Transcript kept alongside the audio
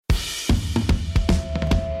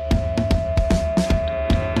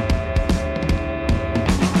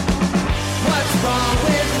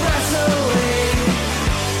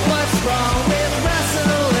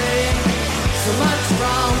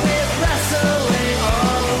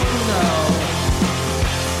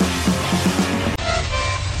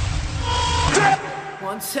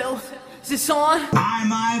tell. Is this on? I'm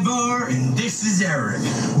Ivor, and this is Eric.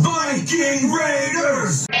 Viking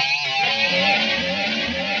Raiders!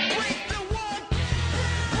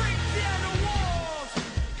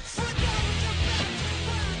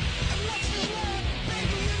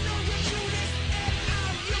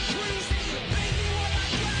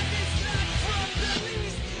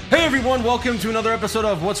 Hey everyone, welcome to another episode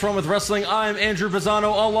of What's Wrong with Wrestling. I'm Andrew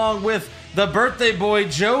Pisano, along with the birthday boy,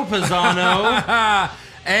 Joe Pisano.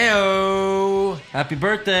 Ayo! Happy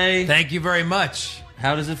birthday. Thank you very much.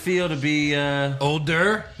 How does it feel to be,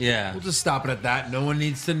 Older? Yeah. We'll just stop it at that. No one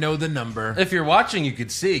needs to know the number. If you're watching, you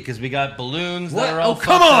could see, because we got balloons that What? are all Oh,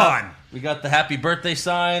 come fucked up. on! We got the happy birthday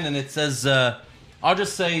sign, and it says, I'll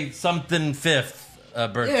just say something fifth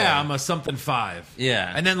birthday. Yeah, I'm a something 5.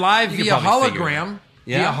 Yeah. And then live You could via probably figure it hologram. out.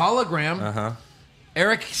 Yeah? Via hologram. Uh-huh.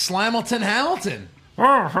 Eric Slamilton Hamilton.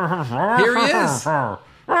 Here he is.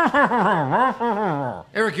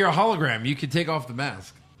 Eric, you're a hologram. You can take off the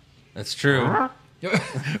mask. That's true.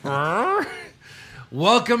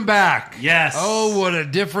 Welcome back. Yes. Oh, what a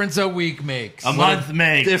difference a week makes. A month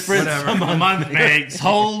makes. difference A month makes.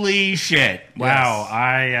 Holy shit. Wow.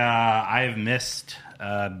 I have missed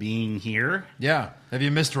being here. Yeah. Have you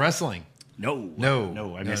missed wrestling?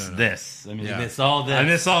 No. I missed this. I mean, Yeah. It's all this. I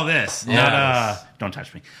miss all this. Yeah. Not, don't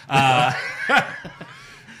touch me.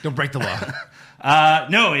 Don't break the law.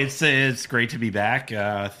 No, it's great to be back.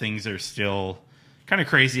 Things are still kind of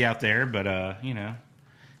crazy out there, but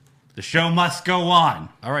the show must go on.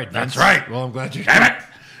 All right, Vince. That's right. Well, I'm glad you're Damn it.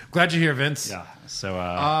 Glad you're here, Vince. Yeah. So,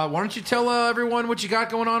 Why don't you tell everyone what you got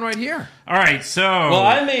going on right here? all right. So, Well,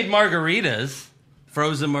 I made margaritas.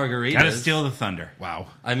 Frozen margaritas. gotta steal the thunder. Wow.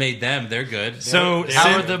 I made them. They're good. So,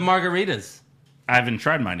 How are the margaritas? I haven't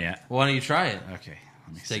tried mine yet. Why don't you try it? Okay.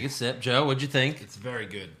 Let me see. Take a sip. Joe, what'd you think? It's very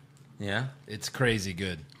good. Yeah? It's crazy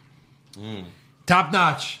good. Top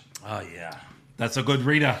notch. Oh, yeah. That's a good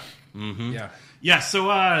Rita. Yeah. Yeah,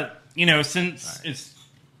 so, since it's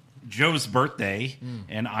Joe's birthday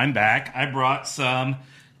and I'm back, I brought some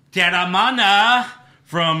Terramana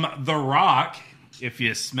from The Rock. If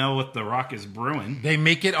you smell what The Rock is brewing. They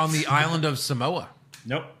make it on the island of Samoa.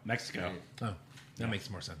 Nope, Mexico. Oh, that makes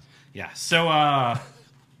more sense. Yeah, so I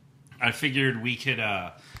figured we could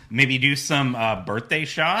maybe do some birthday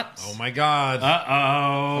shots. Oh, my God.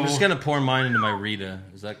 Uh-oh. I'm just going to pour mine into my Rita.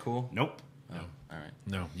 Is that cool? Nope. Oh, all right.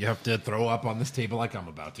 No, you have to throw up on this table like I'm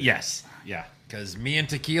about to. Yes, yeah. Because me and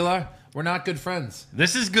tequila, we're not good friends.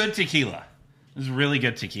 This is good tequila. This is really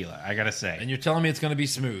good tequila, I gotta say. And you're telling me it's going to be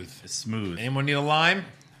smooth. It's smooth. Anyone need a lime?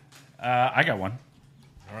 I got one.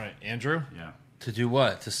 All right, Andrew? Yeah. To do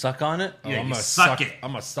what? To suck on it? Yeah, I'm you gonna suck it.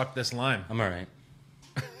 I'm going to suck this lime. I'm all right.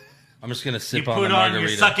 I'm just going to You sip on put the on, margarita.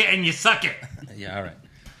 you suck it, and you suck it. Yeah, all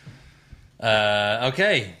right.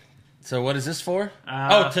 Okay. So what is this for?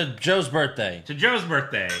 To Joe's birthday. To Joe's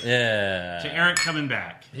birthday. Yeah. To Eric coming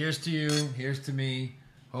back. Here's to you. Here's to me.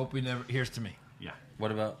 Hope we never... Here's to me. Yeah.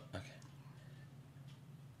 What about... Okay.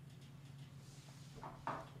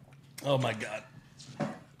 Oh, my God.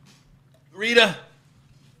 Rita.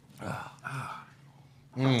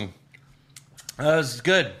 That was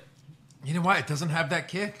good. You know what? It doesn't have that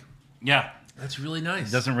kick. Yeah. That's really nice.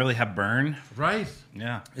 It doesn't really have burn. Right.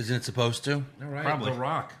 Yeah. Isn't it supposed to? All right. Probably. The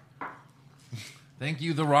Rock. Thank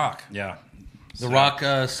you, The Rock. Yeah. The Rock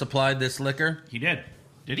supplied this liquor. He did.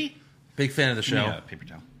 Did he? Big fan of the show. Yeah, paper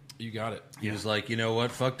towel. You got it. He was like, you know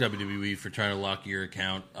what? Fuck WWE for trying to lock your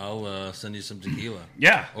account. I'll send you some tequila.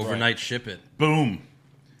 Yeah. Overnight ship it. Boom.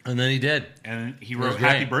 And then he did. And he was wrote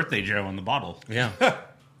great. Happy Birthday, Joe, on the bottle. Yeah.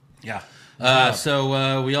 Yeah.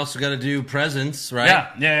 So we also got to do presents, right?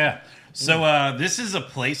 Yeah. So this is a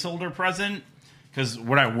placeholder present because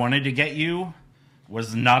what I wanted to get you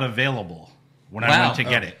was not available when I went to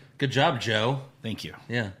get it. Good job, Joe. Thank you.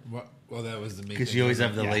 Yeah. Well, that was the main Because thing. you always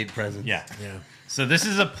have the Yeah. late presents. Yeah. Yeah. So this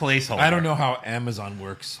is a placeholder. I don't know how Amazon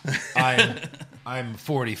works. I'm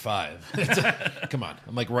 45. Come on.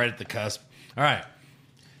 I'm like right at the cusp. All right.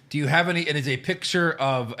 Do you have any? It is a picture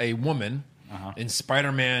of a woman in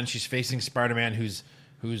Spider-Man. She's facing Spider-Man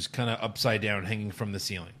who's kind of upside down hanging from the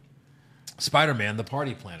ceiling. Spider-Man, the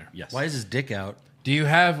party planner. Yes. Why is his dick out? Do you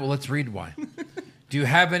have, well, let's read why. Do you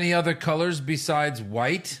have any other colors besides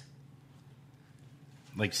white?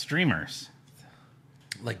 Like streamers.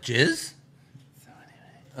 Like jizz?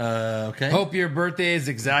 Okay. Hope your birthday is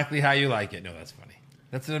exactly how you like it. No, that's funny.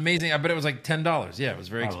 That's an amazing, I bet it was like $10. Yeah, it was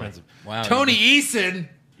very Probably. expensive. Wow. Tony Eason.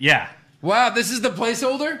 Yeah. Wow, this is the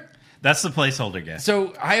placeholder? That's the placeholder gift.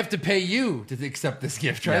 So I have to pay you to accept this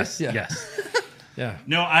gift, right? Yes. Yes. Yeah.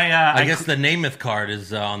 No, I guess the Namath card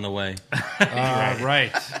is on the way.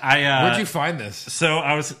 Right. Where'd you find this? So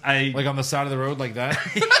I Like on the side of the road like that?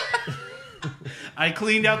 I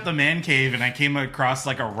cleaned out the man cave and I came across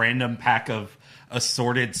like a random pack of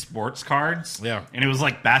assorted sports cards. Yeah. And it was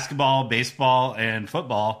like basketball, baseball, and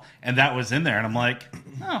football, and that was in there. And I'm like,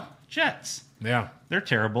 oh, Jets. Yeah. They're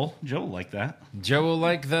terrible. Joe will like that. Joe will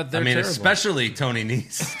like that. They're terrible. Especially Tony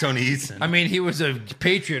Eason. I mean, he was a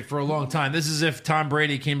Patriot for a long time. This is if Tom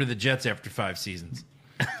Brady came to the Jets after 5 seasons.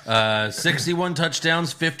 61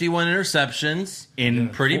 touchdowns, 51 interceptions.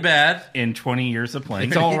 Pretty bad. In 20 years of playing.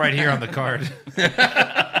 It's all right here on the card.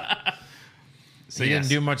 So He yes. didn't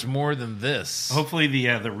do much more than this. Hopefully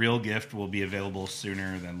the real gift will be available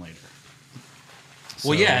sooner than later.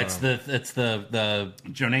 Well, yeah, it's the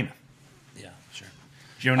Joe Namath. yeah, sure.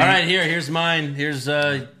 Joe All Namath. right, here's mine. Here's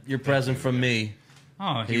your present from me.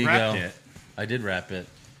 Oh, Here he you wrapped go. it. I did wrap it.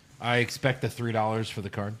 I expect the $3 for the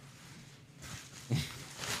card.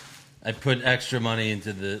 I put extra money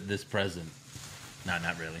into this present. No,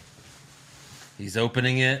 not really. He's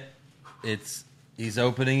opening it. He's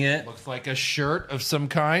opening it. Looks like a shirt of some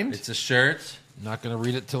kind. It's a shirt. Not going to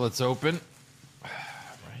read it till it's open.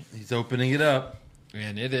 He's opening it up.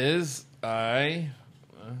 And it is I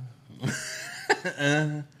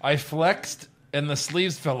flexed and the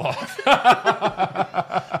sleeves fell off.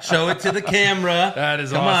 Show it to the camera. That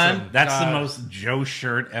is Come awesome. on. That's the most Joe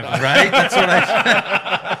shirt ever. Right?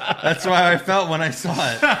 That's why I felt when I saw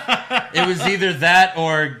it. It was either that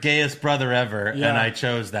or Gayest Brother Ever, and I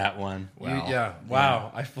chose that one. Wow.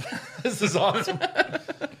 Wow. This is awesome.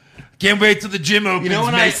 Can't wait till the gym opens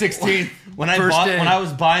May 16th. When I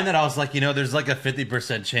was buying that, I was like, there's like a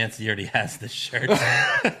 50% chance he already has this shirt.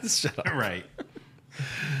 Shut up. Right.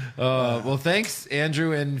 Well, thanks,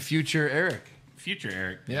 Andrew and future Eric. Future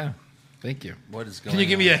Eric. Yeah. Thank you. What is going Can you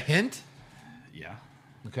give on? me a hint? Yeah.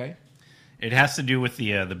 Okay. It has to do with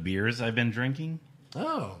the beers I've been drinking.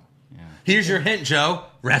 Oh. Here's your hint, Joe.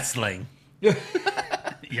 Wrestling.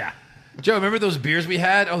 Yeah. Joe, remember those beers we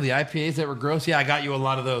had? Oh, the IPAs that were gross? Yeah, I got you a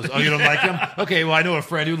lot of those. Oh, you don't like them? Okay, well, I know a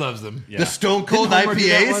friend who loves them. Yeah. The Stone Cold Didn't Homer do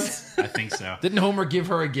that IPAs. once? I think so. Didn't Homer give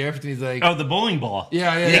her a gift? And he's like, Oh, the bowling ball.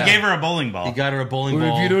 Yeah. He gave her a bowling ball. He got her a bowling well,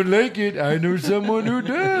 ball. if you don't like it, I know someone who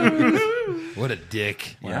does. What a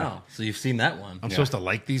dick. Wow. So you've seen that one. I'm supposed to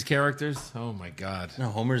like these characters? Oh, my God. No,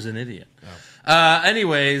 Homer's an idiot.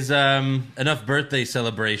 Anyways, enough birthday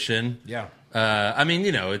celebration. Yeah. I mean,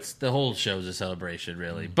 it's the whole show's a celebration,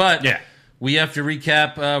 really. But Yeah. we have to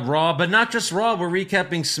recap Raw, but not just Raw. We're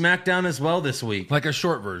recapping SmackDown as well this week. Like a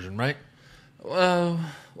short version, right? I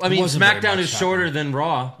mean, wasn't very SmackDown much is shorter happening. than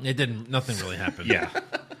Raw. It didn't, nothing really happened. Yeah.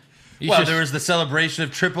 Well, there was the celebration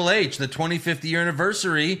of Triple H, the 25th year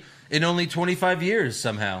anniversary in only 25 years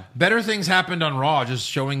somehow. Better things happened on Raw, just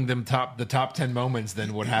showing them the top 10 moments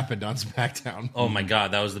than what happened on SmackDown. Oh my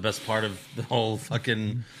God, that was the best part of the whole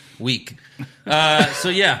fucking week. First,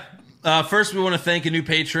 we want to thank a new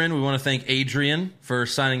patron. We want to thank Adrian for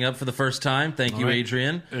signing up for the first time. Thank you, right.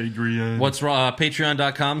 Adrian. Adrian. What's wrong?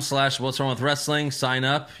 Patreon.com/What's Wrong with Wrestling. Sign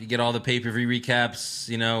up. You get all the pay-per-view recaps,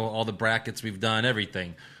 all the brackets we've done,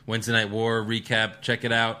 everything. Wednesday Night War recap. Check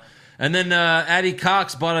it out. And then Addie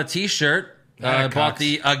Cox bought a T-shirt. Bought Cox.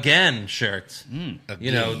 the Again shirt.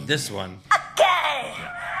 This one.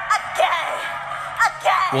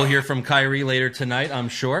 We'll hear from Kyrie later tonight, I'm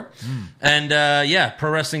sure. And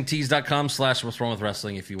ProWrestlingTees.com/What's Wrong with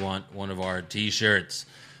Wrestling if you want one of our T-shirts.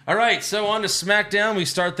 All right, so on to SmackDown. We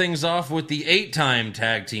start things off with the 8-time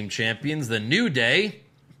tag team champions, The New Day.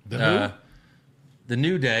 The The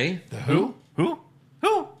New Day. who? Who?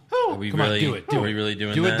 Are we Come really, on, do it. Are we really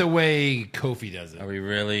doing Do that? it the way Kofi does it. Are we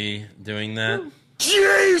really doing that?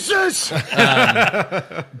 Jesus!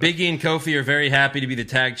 Biggie and Kofi are very happy to be the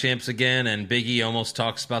tag champs again, and Biggie almost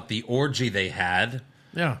talks about the orgy they had.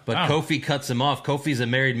 Yeah. But Oh. Kofi cuts him off. Kofi's a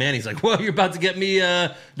married man. He's like, "Well, you're about to get me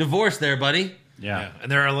divorced there, buddy." Yeah.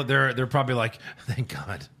 And they're probably like, thank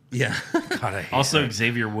God. Yeah. God, I hate Also, that.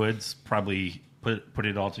 Xavier Woods probably put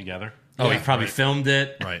it all together. Oh, he Yeah, probably right. filmed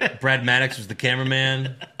it. Right. Brad Maddox was the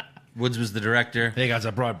cameraman. Woods was the director. Hey, guys,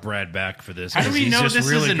 I brought Brad back for this. How do 'cause we he's know just this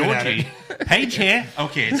really is an good at orgy? it. Paige here.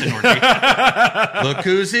 Okay, it's an orgy. Look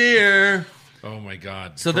who's here. Oh, my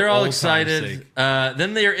God. So For they're all old time's excited. sake.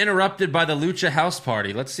 Then they are interrupted by the Lucha House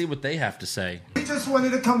Party. Let's see what they have to say. We just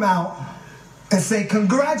wanted to come out and say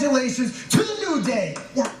congratulations to the New Day.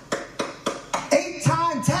 Yeah.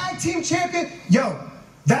 8-time tag team champion. Yo,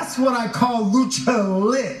 that's what I call lucha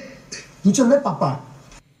lit. Lucha lit, papa.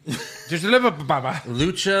 Just live up, Baba.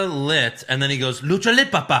 Lucha Lit, and then he goes, Lucha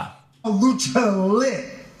Lit, papa. Lucha lit.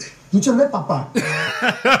 Lucha lit, papa.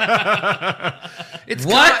 It's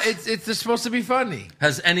What? It's just supposed to be funny.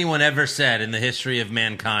 Has anyone ever said in the history of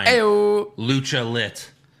mankind, Ayo. Lucha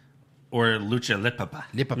Lit? Or Lucha Lipapa.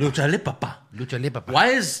 Lucha Lit Papa. Lucha Lipa. Why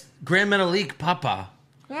is Grand Metalik Papa?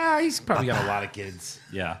 He's probably got a lot of kids.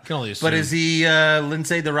 Yeah. Can only assume. But is he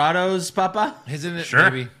Lindsay Dorado's Papa? Isn't it? Sure.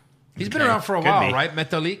 Maybe. He's been Okay. around for a Could while, be. right?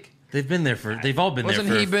 Metalik. They've been there for. They've all been Wasn't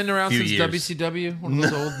there for he been a around few since years. WCW? One of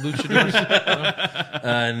those old luchadors.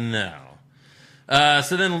 No.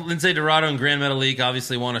 So then Lindsay Dorado and Grand Metalik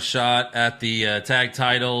obviously want a shot at the tag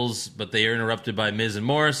titles, but they are interrupted by Miz and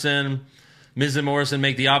Morrison. Miz and Morrison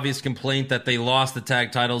make the obvious complaint that they lost the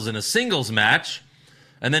tag titles in a singles match.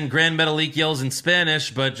 And then Grand Metalik yells in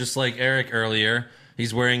Spanish, but just like Eric earlier,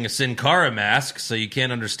 he's wearing a Sin Cara mask, so you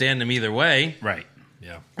can't understand him either way. Right.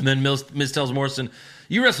 Yeah. And then Miz tells Morrison,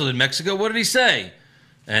 "You wrestled in Mexico. What did he say?"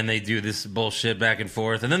 And they do this bullshit back and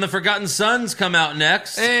forth. And then the Forgotten Sons come out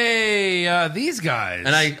next. Hey, these guys.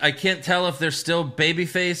 And I can't tell if they're still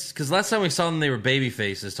babyface, because last time we saw them, they were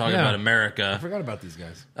babyfaces talking Yeah. about I America. forgot about these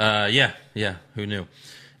guys. Yeah, who knew?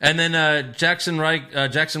 And then Jackson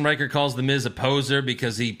Riker calls The Miz a poser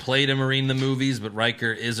because he played a Marine in the movies, but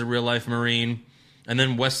Riker is a real-life Marine. And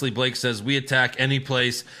then Wesley Blake says, "We attack any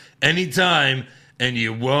place, anytime, and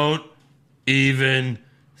you won't even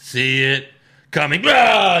see it coming."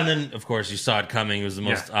 Ah! And then, of course, you saw it coming. It was the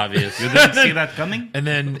most obvious. You didn't see that coming? And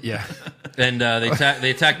then, yeah. And they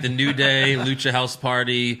attack the New Day, Lucha House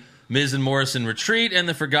Party. Miz and Morrison retreat, and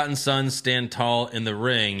the Forgotten Sons stand tall in the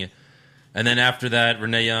ring. And then after that,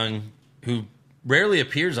 Renee Young, who rarely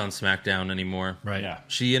appears on SmackDown anymore, Right. Yeah.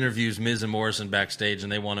 she interviews Miz and Morrison backstage, and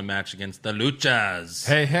they want a match against the Luchas.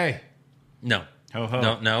 Hey, hey. No. Ho,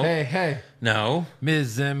 ho. No. Hey. No.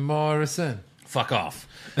 Miz and Morrison. Fuck off.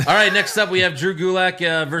 All right, next up we have Drew Gulak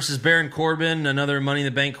versus Baron Corbin, another Money in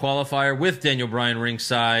the Bank qualifier with Daniel Bryan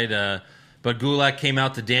ringside. But Gulak came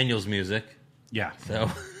out to Daniel's music, Yeah. so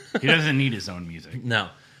He doesn't need his own music. no.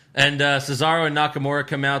 And Cesaro and Nakamura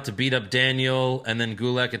come out to beat up Daniel, and then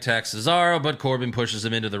Gulak attacks Cesaro, but Corbin pushes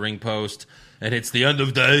him into the ring post and hits the end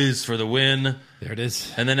of days for the win. There it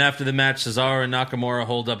is. And then after the match, Cesaro and Nakamura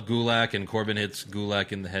hold up Gulak, and Corbin hits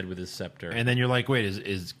Gulak in the head with his scepter. And then you're like, wait,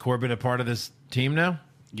 is Corbin a part of this team now?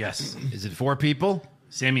 Yes. Is it 4 people?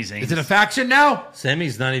 Sami Zayn. Is it a faction now?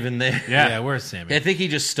 Sammy's not even there. Yeah. Where's Sammy? I think he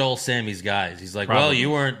just stole Sammy's guys. He's like, Probably. well,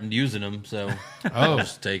 you weren't using them, so I'll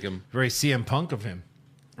just take them. Very CM Punk of him.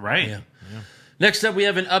 Right. Yeah. Next up, we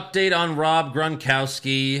have an update on Rob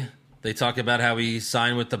Gronkowski. They talk about how he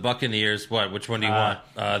signed with the Buccaneers. What? Which one do you want?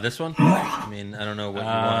 This one? I mean, I don't know what you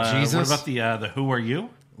want. Jesus. What about the Who Are You?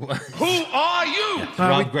 Who are you?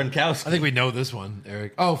 Rob Gronkowski. I think we know this one,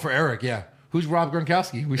 Eric. Oh, for Eric, yeah. Who's Rob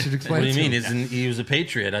Gronkowski? We should explain. What do you it to mean? him. Isn't he was a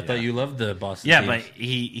Patriot? I thought you loved the Boston Yeah, teams. but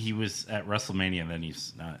he was at WrestleMania, and then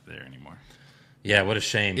he's not there anymore. Yeah, what a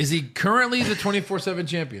shame. Is he currently the 24/7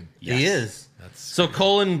 champion? He is. So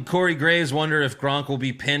Cole and Corey Graves wonder if Gronk will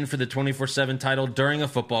be pinned for the 24/7 title during a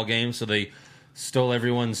football game, so they stole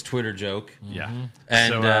everyone's Twitter joke. Yeah.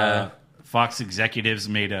 And, so Fox executives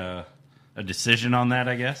made a decision on that,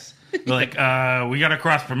 I guess. They're like, we got to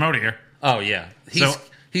cross promote here. Oh, yeah.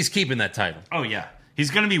 He's keeping that title. Oh, yeah. He's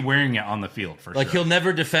going to be wearing it on the field for Like, sure. he'll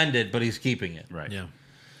never defend it, but he's keeping it. Right. Yeah.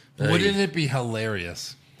 Wouldn't it be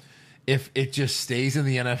hilarious if it just stays in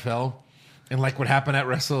the NFL and like what happened at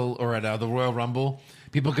the Royal Rumble,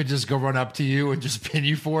 people could just go run up to you and just pin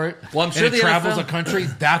you for it? Well, I'm sure and it the travels NFL a country.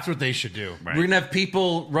 That's what they should do. Right. We're gonna have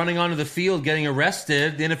people running onto the field getting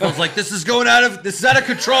arrested. The NFL's like, this is out of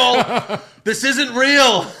control. This isn't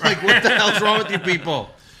real. Like, what the hell's wrong with you people?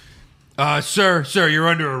 Sir, you're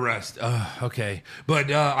under arrest. Okay,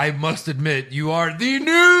 but I must admit, you are the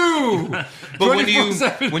new. But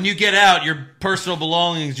 24/7. when you get out, your personal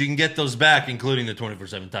belongings, you can get those back, including the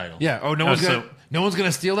 24/7 title. Yeah. Oh, no one's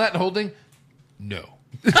gonna steal that holding. No.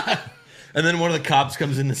 And then one of the cops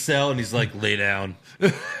comes in the cell and he's like, lay down.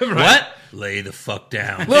 What? Lay the fuck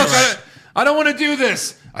down. Look, I don't want to do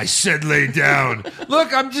this. I said lay down.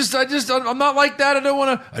 Look, I'm not like that.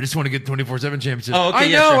 I just want to get 24/7 championship. Oh, okay, I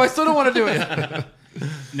yeah, know. sure. I still don't want to do it.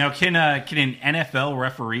 Now, can an NFL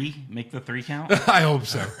referee make the 3 count? I hope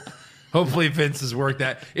so. Hopefully Vince has worked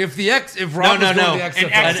that. If Rob No. was going to the XFL,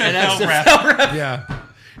 An XFL ref. yeah,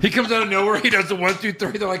 he comes out of nowhere. He does the 1, 2,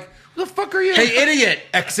 3. They're like, "Who the fuck are you?" Hey, idiot.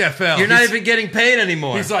 XFL. You're not even getting paid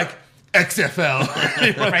anymore. He's like XFL.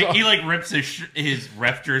 Right? He like rips his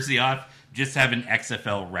ref jersey off just to have an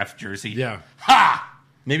XFL ref jersey. Yeah. Ha!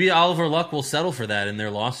 Maybe Oliver Luck will settle for that in their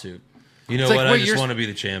lawsuit. You know It's like, what? wait, I just you're- want to be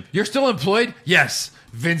the champ. You're still employed? Yes.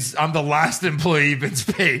 Vince, I'm the last employee Vince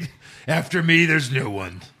paid. After me, there's no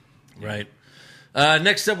one. Right.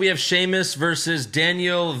 Next up, we have Sheamus versus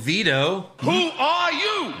Daniel Vito. Who are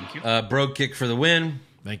you? Brogue kick for the win.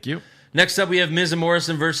 Thank you. Next up, we have Miz and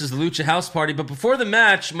Morrison versus the Lucha House Party. But before the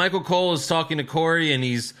match, Michael Cole is talking to Corey, and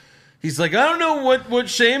he's like, I don't know what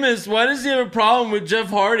Sheamus, why does he have a problem with Jeff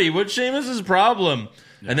Hardy? What's Sheamus' problem?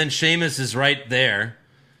 Yeah. And then Sheamus is right there,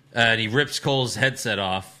 and he rips Cole's headset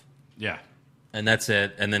off. Yeah. And that's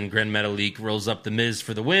it. And then Grand Metalik rolls up the Miz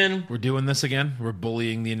for the win. We're doing this again. We're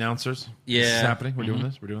bullying the announcers. Yeah. This is happening. We're doing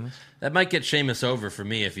this. We're doing this. That might get Sheamus over for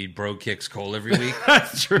me if he Brogue kicks Cole every week.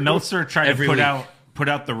 That's true. Meltzer tried Every to week. put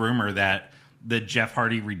out the rumor that the Jeff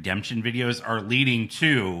Hardy redemption videos are leading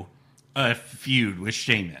to a feud with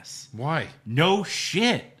Sheamus. Why? No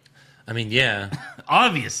shit. I mean, yeah.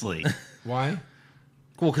 Obviously. Why?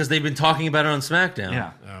 Cool, because they've been talking about it on SmackDown.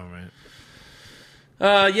 Yeah. Oh, right.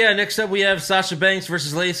 Next up we have Sasha Banks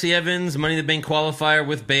versus Lacey Evans, Money in the Bank qualifier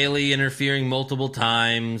with Bayley interfering multiple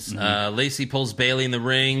times. Lacey pulls Bayley in the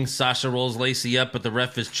ring. Sasha rolls Lacey up, but the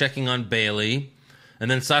ref is checking on Bayley. And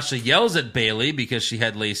then Sasha yells at Bayley because she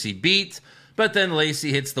had Lacey beat, but then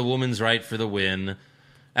Lacey hits the woman's right for the win.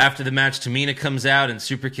 After the match, Tamina comes out and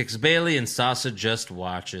super kicks Bayley, and Sasha just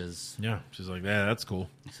watches. Yeah. She's like, yeah, that's cool.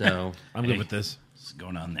 So I'm good with this. What's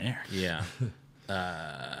going on there? yeah.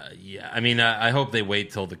 Yeah, I mean, I hope they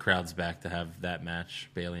wait till the crowd's back to have that match,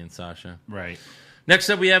 Bayley and Sasha. Right. Next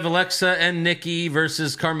up, we have Alexa and Nikki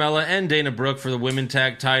versus Carmella and Dana Brooke for the women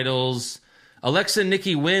tag titles. Alexa and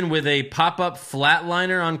Nikki win with a pop-up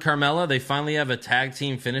flatliner on Carmella. They finally have a tag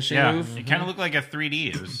team finishing move. It kind of looked like a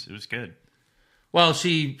 3D. It was good. Well,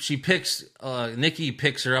 she picks Nikki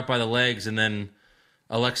picks her up by the legs, and then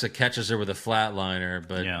Alexa catches her with a flatliner.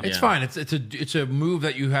 But Yeah. It's fine. It's a move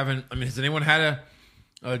that you haven't. I mean, has anyone had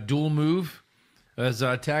a dual move as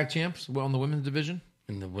tag champs? Well, in the women's division.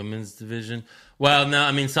 In the women's division, well, no,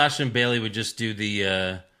 I mean Sasha and Bayley would just do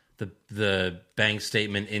the bank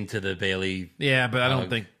statement into the Bayley. Yeah, but I don't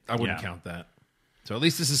think I wouldn't count that. So at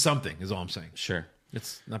least this is something. Is all I'm saying. Sure.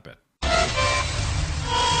 It's not bad.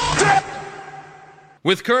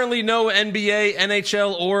 With currently no NBA,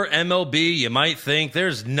 NHL, or MLB, you might think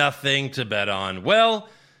there's nothing to bet on. Well,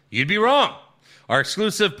 you'd be wrong. Our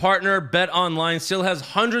exclusive partner, BetOnline, still has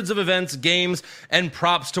hundreds of events, games, and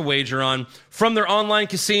props to wager on, from their online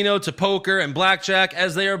casino to poker and blackjack,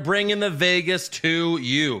 as they are bringing the Vegas to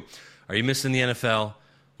you. Are you missing the NFL?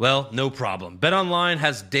 Well, no problem. BetOnline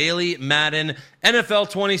has daily Madden NFL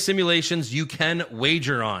 20 simulations you can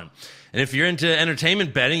wager on. And if you're into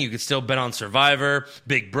entertainment betting, you can still bet on Survivor,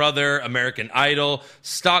 Big Brother, American Idol,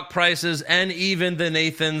 stock prices, and even the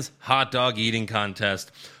Nathan's hot dog eating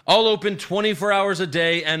contest. All open 24 hours a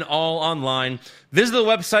day and all online. Visit the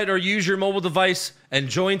website or use your mobile device and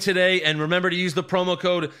join today. And remember to use the promo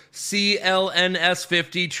code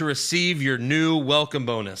CLNS50 to receive your new welcome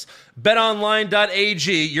bonus.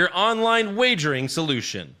 BetOnline.ag, your online wagering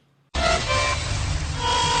solution.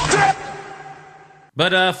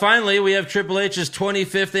 But finally, we have Triple H's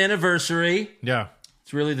 25th anniversary. Yeah.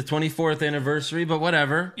 It's really the 24th anniversary, but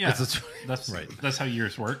whatever. Yeah, That's right. That's how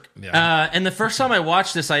years work. Yeah. And the first time I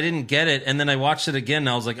watched this, I didn't get it, and then I watched it again, and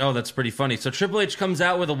I was like, oh, that's pretty funny. So Triple H comes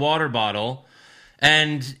out with a water bottle,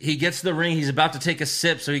 and he gets to the ring. He's about to take a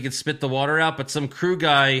sip so he can spit the water out, but some crew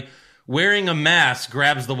guy wearing a mask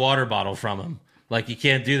grabs the water bottle from him. Like, you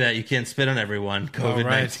can't do that. You can't spit on everyone.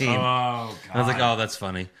 COVID-19. Oh, God. I was like, oh, that's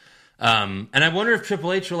funny. And I wonder if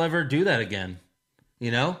Triple H will ever do that again.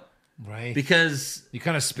 You know? Right. Because you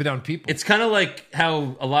kind of spit on people. it's kind of like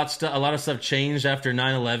how a lot of stuff changed after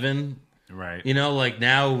 9/11. Right. You know, like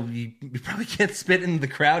now you probably can't spit in the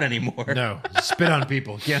crowd anymore. No, spit on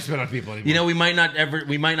people. Can't spit on people anymore. You know, we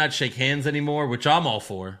might not shake hands anymore, which I'm all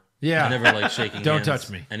for. Yeah. I never like shaking Don't hands. touch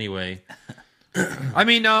me. Anyway. I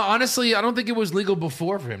mean, honestly, I don't think it was legal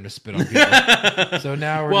before for him to spit on people. So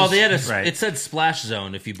now we're They had Right. it said Splash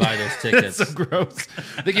Zone if you buy those tickets. That's so gross.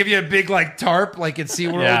 They give you a big like tarp, like at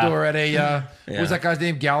SeaWorld Yeah. or at a what was that guy's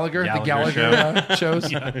name? Gallagher. The Gallagher Gallagher shows.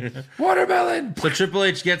 Watermelon. So Triple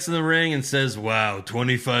H gets in the ring and says, "Wow,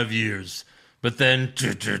 25 years." But then,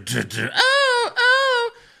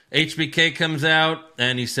 HBK comes out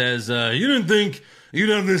and he says, "You didn't think you'd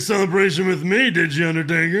have this celebration with me, did you,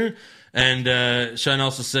 Undertaker?" And Shawn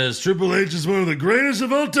also says, "Triple H is one of the greatest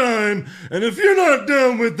of all time, and if you're not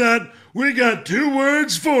down with that, we got 2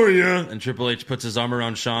 words for you." And Triple H puts his arm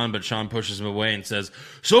around Shawn, but Shawn pushes him away and says,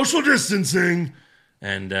 "Social distancing."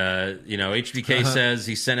 And, HBK says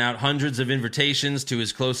he sent out hundreds of invitations to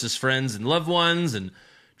his closest friends and loved ones, and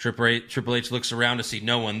Triple H looks around to see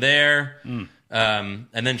no one there. And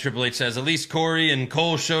then Triple H says, "At least Corey and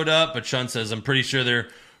Cole showed up," but Shawn says, "I'm pretty sure they're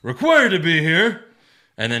required to be here."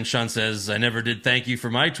 And then Shawn says, I never did thank you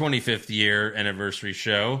for my 25th year anniversary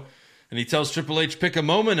show. And he tells Triple H, pick a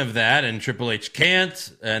moment of that, and Triple H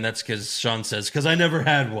can't. And that's because Shawn says, because I never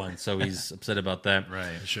had one. So he's upset about that.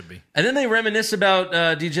 Right, it should be. And then they reminisce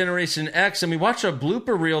about D-Generation X, and we watch a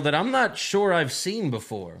blooper reel that I'm not sure I've seen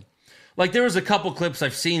before. Like, there was a couple clips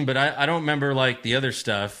I've seen, but I don't remember, like, the other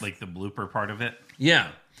stuff. Like the blooper part of it. Yeah.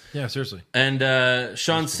 Yeah, seriously. And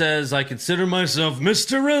Shawn says, I consider myself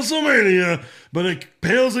Mr. WrestleMania, but it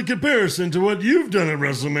pales in comparison to what you've done at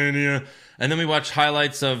WrestleMania. And then we watch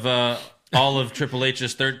highlights of all of Triple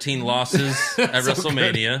H's 13 losses at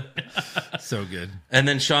WrestleMania. So good. And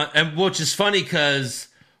then Shawn, and which is funny because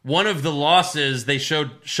one of the losses, they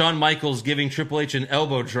showed Shawn Michaels giving Triple H an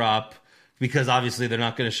elbow drop because obviously they're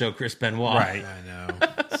not going to show Chris Benoit. Right. I know.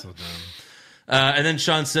 So dumb. And then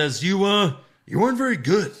Shawn says, you weren't very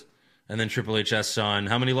good. And then Triple H asks Shawn,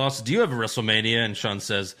 how many losses do you have at WrestleMania? And Shawn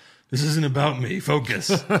says, this isn't about me.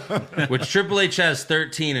 Focus. Which Triple H has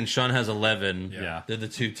 13 and Shawn has 11. Yeah. They're the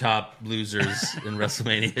two top losers in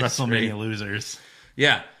WrestleMania history. WrestleMania losers.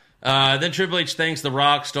 Yeah. Then Triple H thanks The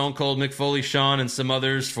Rock, Stone Cold, Mick Foley, Shawn, and some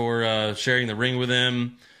others for sharing the ring with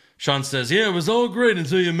him. Shawn says, yeah, it was all great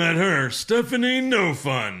until you met her. Stephanie, no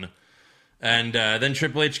fun. And then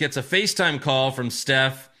Triple H gets a FaceTime call from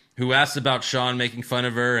Steph, who asks about Shawn making fun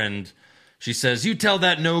of her, and she says, you tell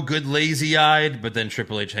that no good lazy-eyed, but then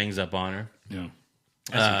Triple H hangs up on her. Yeah.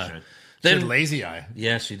 As you should. Then lazy eye.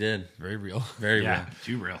 Yeah, she did. Very real. Very Yeah, real.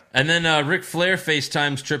 too real. And then Ric Flair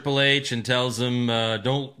FaceTimes Triple H and tells him,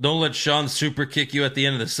 don't let Shawn super kick you at the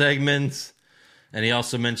end of the segment. And he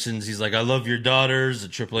also mentions, he's like, I love your daughters.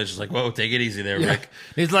 And Triple H is like, whoa, take it easy there, Rick.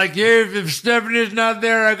 He's like, yeah, if Stephanie's not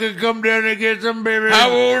there, I could come down and get some baby.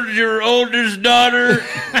 How old is your oldest daughter?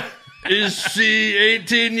 Is she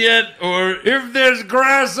 18 yet? Or If there's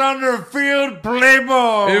grass on the field, play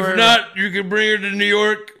ball. if not, you can bring her to New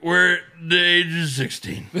York where the age is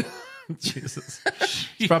 16. Jesus.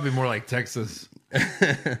 It's probably more like Texas.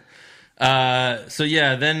 So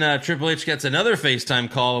yeah, then Triple H gets another FaceTime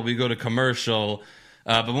call. We go to commercial.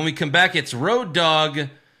 But when we come back, it's Road Dogg,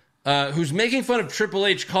 who's making fun of Triple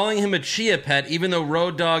H, calling him a chia pet, even though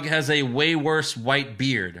Road Dogg has a way worse white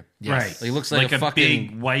beard. Right. He looks like a fucking...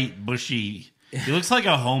 big, white, bushy... He looks like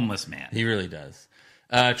a homeless man. He really does.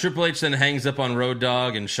 Triple H then hangs up on Road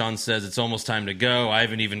Dogg, and Shawn says it's almost time to go. I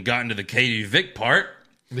haven't even gotten to the Katie Vick part.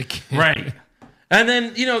 Right. And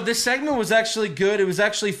then, this segment was actually good. It was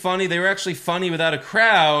actually funny. They were actually funny without a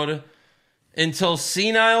crowd until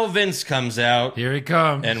senile Vince comes out Here he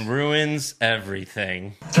comes. and ruins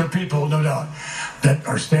everything. There are people, no doubt, that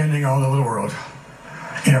are standing all over the world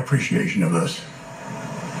in appreciation of this.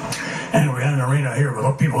 And if we had an arena here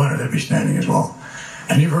with people in it, they'd be standing as well.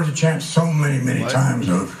 And you've heard the chant so many times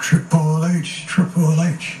of Triple H, Triple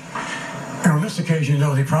H. And on this occasion,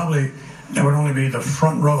 though, there would only be the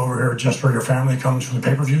front row over here just where your family comes for the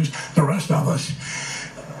pay-per-views. The rest of us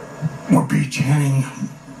would be chanting,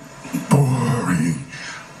 boring,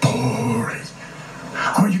 boring.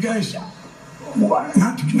 I mean, you guys,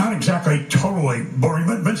 not exactly totally boring,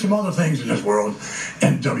 but been some other things in this world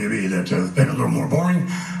and WWE that have been a little more boring.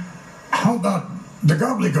 How about the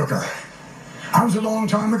gobbledygooker? I was a long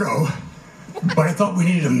time ago, but I thought we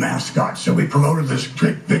needed a mascot, so we promoted this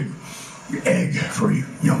great big egg for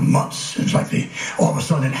months. It's like all of a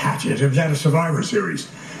sudden it hatches. It was at a Survivor Series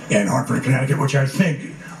in Hartford, Connecticut, which I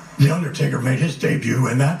think The Undertaker made his debut,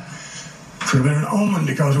 and that should have been an omen,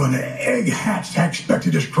 because when the egg hatched, I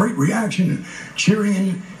expected this great reaction and cheering,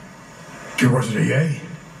 and there wasn't a yay,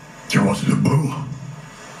 there wasn't a boo,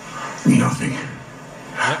 nothing.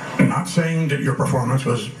 I'm not saying that your performance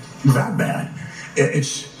was that bad.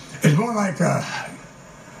 It's more like a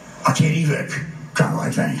Katie Vick kind of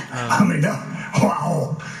like thing. I mean,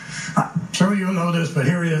 wow. Some of you know this, but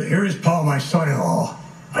here is Paul, my son-in-law.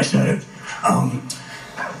 I said it.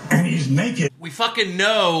 And he's naked. We fucking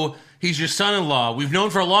know he's your son-in-law. We've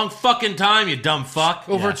known for a long fucking time, you dumb fuck.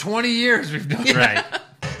 Over 20 years we've done Right.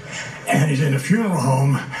 And he's in a funeral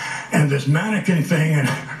home, and this mannequin thing,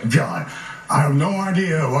 and God, I have no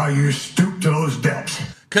idea why you stooped to those depths.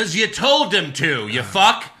 Because you told him to, you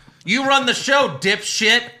fuck. You run the show,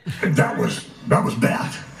 dipshit. That was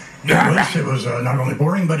bad. It was not only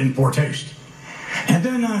boring, but in poor taste. And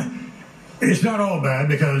then it's not all bad,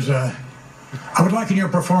 because I would liken your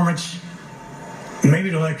performance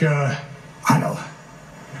maybe to like, I know,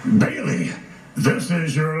 Bailey, This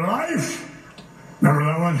Is Your Life. Remember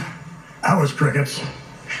that one? That was crickets.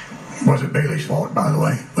 Wasn't Bailey's fault, by the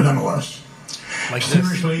way, but nonetheless. Like this.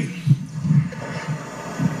 Seriously,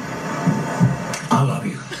 I love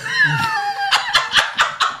you.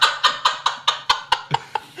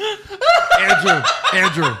 And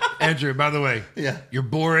Andrew, by the way. Yeah. You're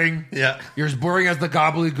boring. Yeah. You're as boring as the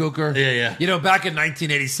gobbledygooker. Yeah. You know, back in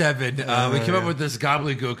 1987, we came up with this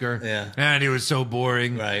gobbledygooker. Yeah. And it was so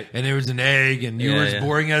boring. Right. And there was an egg, and you were as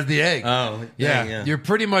boring as the egg. Oh, yeah. dang, yeah. You're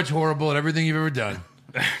pretty much horrible at everything you've ever done.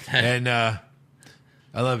 And I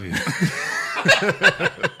love you.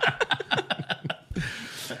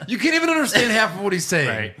 You can't even understand half of what he's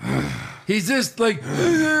saying. Right. He's just like,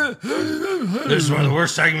 This is one of the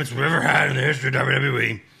worst segments we've ever had in the history of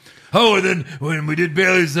WWE. oh, and then when we did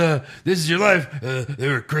Bailey's This Is Your Life,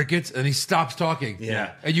 there were crickets, and he stops talking.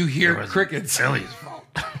 Yeah. And you hear crickets. Bailey's fault.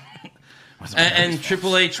 And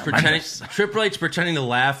Triple H pretending to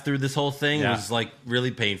laugh through this whole thing Yeah. was like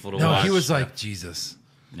really painful to No, watch. he was like, Jesus.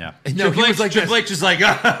 Yeah. No, he was like Triple this. H is like,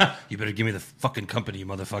 you better give me the fucking company, you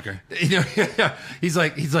motherfucker. You know, he's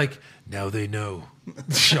like, now they know,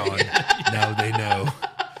 Sean. Now they know.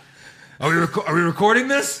 Are we recording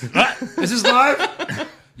this? Is this live?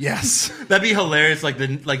 Yes. That'd be hilarious. Like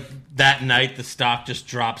that night, the stock just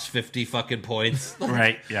drops 50 fucking points.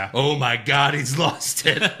 Right. Yeah. Oh my god, he's lost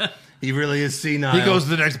it. He really is senile. He goes to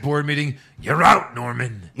the next board meeting. You're out,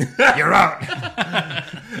 Norman. You're out.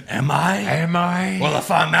 Am I? Am I? Well, if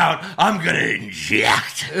I'm out, I'm gonna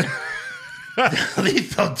inject a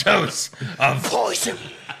lethal dose of poison.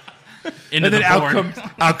 Into and then the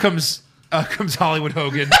board. out comes Hollywood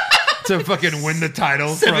Hogan to fucking win the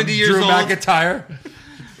title 70 from years Drew old. McIntyre.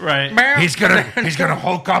 Right. He's gonna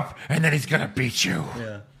Hulk up and then he's gonna beat you.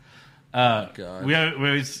 God. We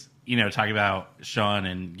always, talk about Sean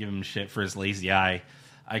and give him shit for his lazy eye.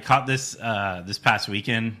 I caught this this past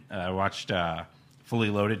weekend. I watched Fully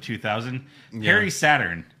Loaded 2000. Harry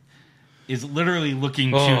Saturn is literally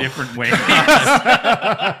looking two different ways.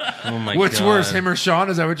 Oh my What's god. worse, him or Sean?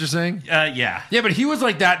 Is that what you're saying? Yeah. Yeah, but he was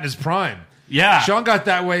like that in his prime. Yeah. Sean got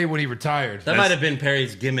that way when he retired. That might have been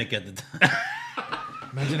Perry's gimmick at the time.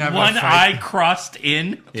 Imagine having One a fight. eye crossed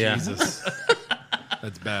in. Yeah. Jesus.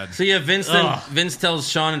 That's bad. So yeah, Vince tells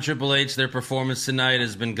Sean and Triple H their performance tonight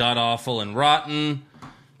has been god awful and rotten,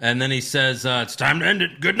 and then he says it's time to end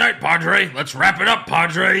it. Good night, Padre. Let's wrap it up,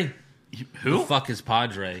 Padre. Who? The fuck is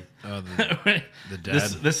Padre? The dad.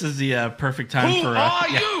 This is the perfect time for.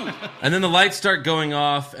 you? And then the lights start going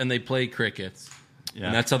off, and they play crickets, Yeah.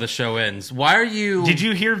 and that's how the show ends. Why are you? Did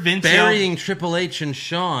you hear Vince burying Triple H and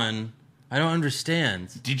Sean? I don't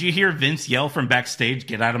understand. Did you hear Vince yell from backstage,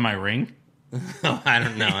 "Get out of my ring"? Oh, I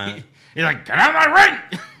don't know. He's like, "Get out of my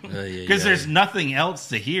ring," Because because there's nothing else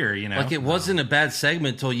to hear. like it wasn't a bad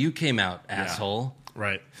segment until you came out, asshole.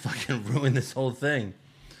 Right. Fucking ruined this whole thing.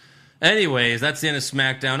 Anyways, that's the end of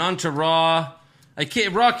SmackDown. On to Raw.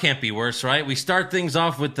 Raw can't be worse, right? We start things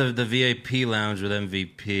off with the VIP lounge with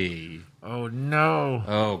MVP. Oh, no.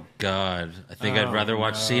 Oh, God. I think I'd rather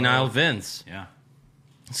watch Senile Vince. Yeah.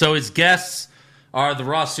 So his guests are the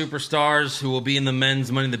Raw superstars who will be in the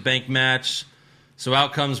men's Money in the Bank match. So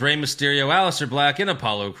out comes Rey Mysterio, Aleister Black, and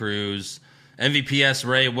Apollo Crews. MVP asks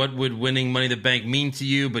Rey, what would winning Money in the Bank mean to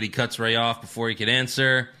you? But he cuts Rey off before he could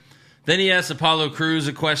answer. Then he asks Apollo Crews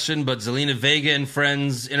a question, but Zelina Vega and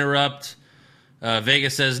friends interrupt. Vega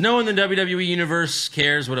says, no one in the WWE Universe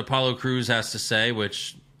cares what Apollo Crews has to say,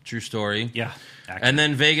 which, true story. Yeah. And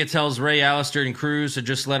then Vega tells Rey, Aleister, and Crews to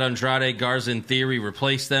just let Andrade, Garza, and Theory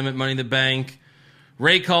replace them at Money in the Bank.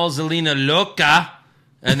 Rey calls Zelina loca,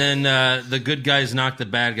 and then the good guys knock the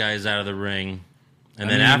bad guys out of the ring. And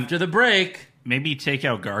then after the break... Maybe take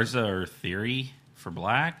out Garza or Theory for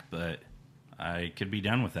Black, but I could be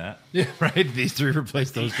done with that. Yeah, right? These three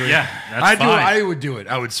replace those three. Yeah, that's fine. I would do it.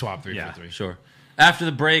 I would swap 3 Yeah. for 3. Sure. After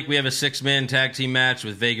the break, we have a 6-man tag team match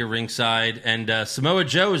with Vega ringside, and Samoa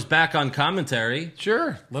Joe is back on commentary.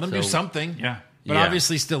 Sure. Let him do So- something. Yeah. But Yeah.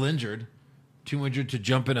 obviously still injured. Too injured to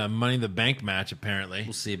jump in a Money in the Bank match, apparently.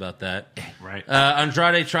 We'll see about that. Right.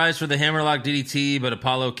 Andrade tries for the hammerlock DDT, but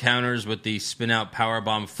Apollo counters with the spin-out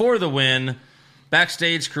powerbomb for the win.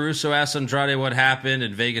 Backstage, Caruso asks Andrade what happened,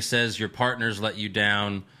 and Vega says, your partners let you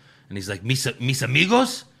down. And he's like, mis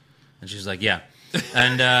amigos? And she's like, yeah.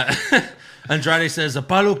 And Andrade says,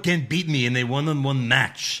 Apollo can't beat me in a one-on-one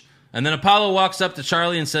match. And then Apollo walks up to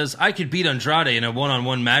Charlie and says, I could beat Andrade in a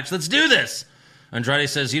one-on-one match. Let's do this. Andrade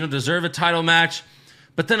says, you don't deserve a title match.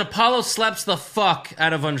 But then Apollo slaps the fuck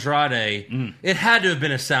out of Andrade. It had to have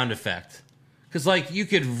been a sound effect. Because, like, you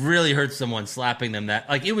could really hurt someone slapping them that.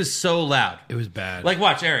 Like, it was so loud. It was bad. Like,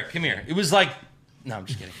 watch, Eric, come here. It was like... No, I'm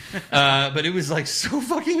just kidding. But it was, like, so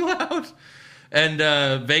fucking loud.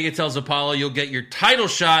 And Vega tells Apollo, you'll get your title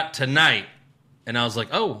shot tonight. And I was like,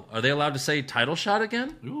 oh, are they allowed to say title shot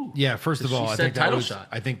again? Ooh. Yeah, first of all, She I said think title shot.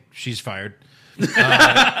 I think she's fired.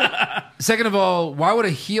 Second of all, why would a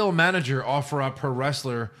heel manager offer up her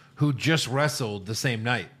wrestler who just wrestled the same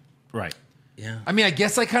night? Right. Yeah. I mean, I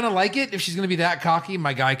guess I kind of like it. If she's going to be that cocky,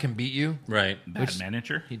 my guy can beat you. Right. Bad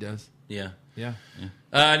manager. He does. Yeah. Yeah.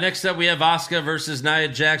 Next up, we have Asuka versus Nia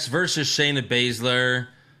Jax versus Shayna Baszler.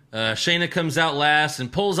 Shayna comes out last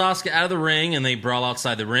and pulls Asuka out of the ring, and they brawl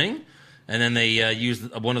outside the ring. And then they use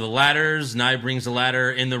one of the ladders. Nia brings the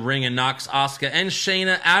ladder in the ring and knocks Asuka and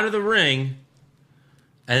Shayna out of the ring.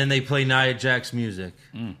 And then they play Nia Jax music.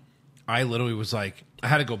 I literally was like, I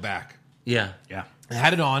had to go back. Yeah. Yeah. I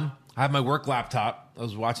had it on. I had my work laptop. I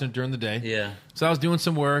was watching it during the day. Yeah. So I was doing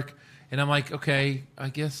some work, and I'm like, okay, I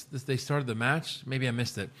guess they started the match. Maybe I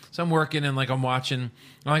missed it. So I'm working, and I'm watching.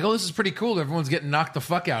 I'm like, oh, this is pretty cool. Everyone's getting knocked the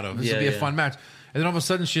fuck out of. This will be a fun match. And then all of a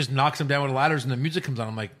sudden, she just knocks him down with ladders, and the music comes on.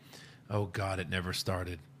 I'm like, oh, God, it never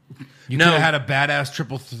started. You could have had a badass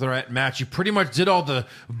triple threat match. You pretty much did all the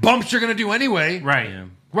bumps you're going to do anyway. Right. Yeah.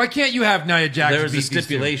 Why can't you have Nia Jax? There was a beat these two?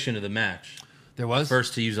 stipulation of the match. There was?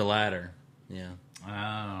 First to use a ladder. Yeah.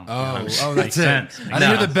 Oh, Makes that's it. sense. I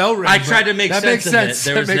didn't hear the bell ring. I tried to make that sense makes of sense. it.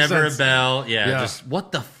 There That was makes never sense. a bell. Yeah, Yeah. just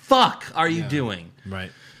what the fuck are you doing?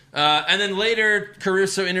 Right. And then later,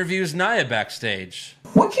 Caruso interviews Nia backstage.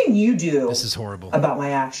 What can you do This is horrible. about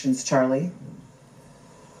my actions, Charlie?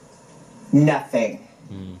 Nothing.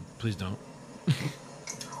 Please don't.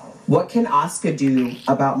 What can Asuka do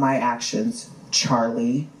about my actions,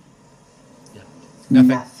 Charlie? Nothing.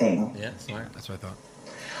 Nothing. Yeah, smart. That's what I thought.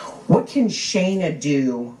 What can Shayna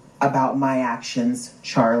do about my actions,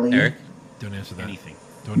 Charlie? Eric, Don't answer that. Anything.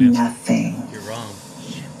 Don't answer. Nothing. you're wrong.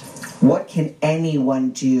 What can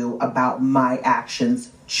anyone do about my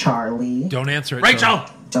actions, Charlie? Don't answer it. Rachel!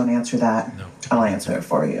 Charlie. Don't answer that. No. I'll answer it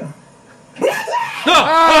for you.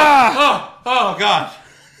 Oh God!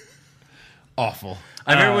 Awful.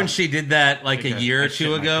 I remember when she did that like a year or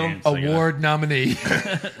two ago. Award nominee.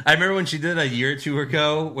 I remember when she did it a year or two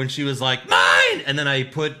ago when she was like mine, and then I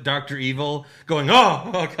put Dr. Evil going,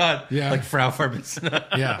 oh God, Yeah. like Frau Farbissina.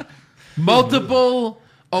 Yeah. Multiple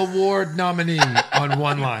award nominee on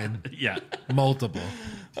one line. Yeah. Multiple.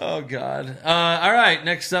 Oh God! All right,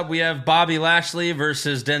 next up we have Bobby Lashley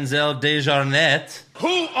versus Denzel Desjardins.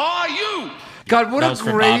 God, what That a was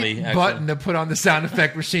for great Bobby, actually. button to put on the sound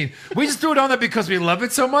effect machine. We just threw it on there because we love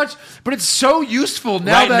it so much, but it's so useful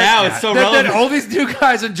now Right that, now, it's so that relevant. all these new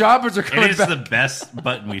guys and jobbers are It coming is back. the best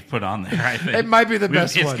button we've put on there, I think. It might be the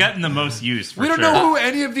best It's one. gotten the most use, for We don't sure. know who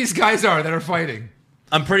any of these guys are that are fighting.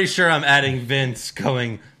 I'm pretty sure I'm adding Vince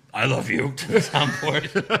going, "I love you" to the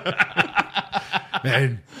soundboard.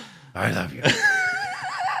 Man, I love you.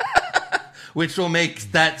 Which will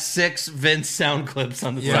make that 6 Vince sound clips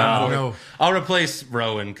on the Yeah, soundboard. no. I'll replace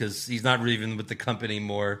Rowan because he's not even with the company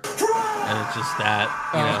more, and it's just that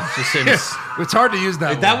it's just him. It's hard to use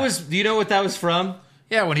that That one. was. Do you know what that was from?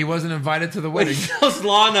 Yeah, when he wasn't invited to the When wedding. he tells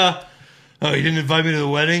Lana, "Oh, you didn't invite me to the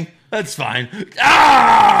wedding? That's fine."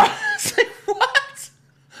 Ah! It's like, what?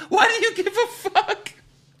 Why do you give a fuck?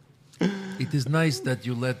 It is nice that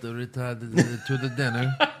you let the retarded to the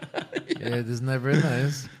dinner. It is never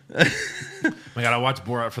nice. My God, I watched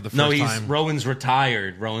Borat for the first No, time. Rowan's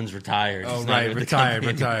retired. Rowan's retired. Oh, He's not right. with the Retired.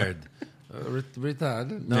 company anymore.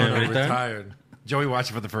 Retired. No, Yeah, no, retired? retired. Joey watched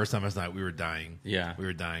it for the first time last night. We were dying. Yeah. We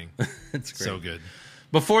were dying. It's great. So good.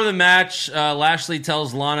 Before the match, Lashley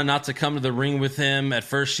tells Lana not to come to the ring with him. At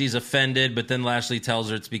first, she's offended, but then Lashley tells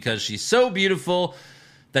her it's because she's so beautiful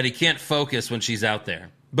that he can't focus when she's out there.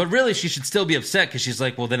 But really, she should still be upset because she's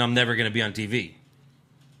like, well, then I'm never going to be on TV.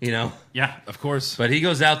 You know? Yeah. Of course. But he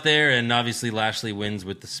goes out there, and obviously Lashley wins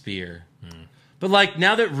with the spear. But, like,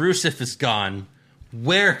 now that Rusev is gone,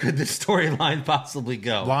 where could the storyline possibly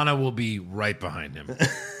go? Lana will be right behind him. As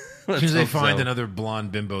Let's soon as they hope find so. another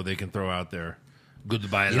blonde bimbo they can throw out there.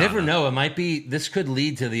 Goodbye, You Lana. never know. It might be. This could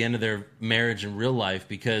lead to the end of their marriage in real life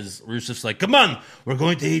because Rusev's like, "Come on, we're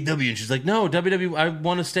going to AEW," and she's like, "No, WWE. I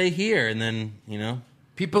want to stay here." And then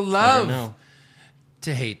People I love don't know.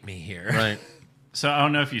 to hate me here. Right? So I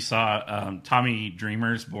don't know if you saw Tommy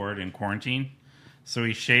Dreamer's board in quarantine. So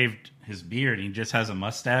he shaved his beard. He just has a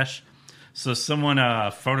mustache. So someone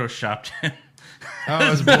photoshopped him. Oh,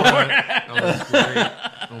 that was Borat. Oh, that's great.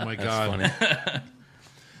 Oh, my God.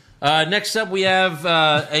 Funny. Next up, we have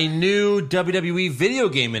a new WWE video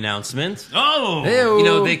game announcement. Oh! Ew. You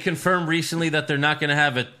know, they confirmed recently that they're not going to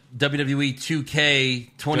have a WWE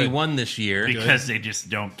 2K21 this year. Because they just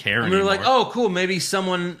don't care And we were anymore. like, oh, cool, maybe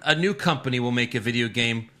a new company will make a video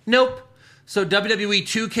game. Nope. So WWE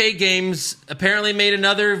 2K Games apparently made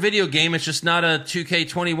another video game. It's just not a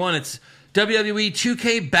 2K21. It's WWE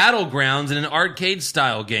 2K Battlegrounds in an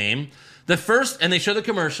arcade-style game. The first, and they show the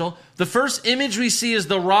commercial, the first image we see is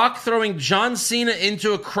The Rock throwing John Cena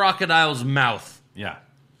into a crocodile's mouth. Yeah.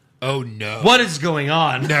 Oh, no. What is going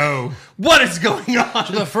on? No. What is going on?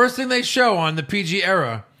 So the first thing they show on the PG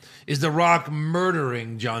era is The Rock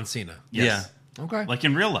murdering John Cena. Yes. Yeah. Okay. Like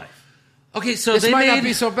in real life. Okay, so This they might made, not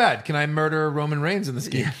be so bad. Can I murder Roman Reigns in this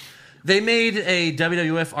game? they made a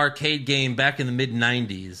WWF arcade game back in the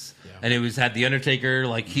mid-90s. And it had The Undertaker,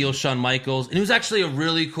 like heel Shawn Michaels. And it was actually a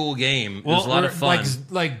really cool game. It was a lot of fun.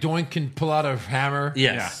 Like Doink can pull out a hammer.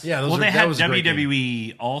 Yes. Yeah, Well, they that had was a great game.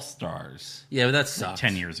 WWE All-Stars Yeah, but that sucked.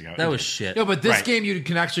 10 years ago. That was shit. No, but this Right. game you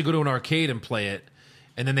can actually go to an arcade and play it,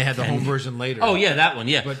 and then they had the home version later. Oh yeah, that one.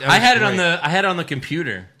 Yeah, But that I was had it great. I had it on the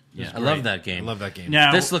computer. Yeah, I love that I game. love that game.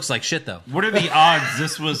 Now, This looks like shit though. what are the odds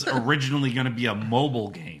this was originally going to be a mobile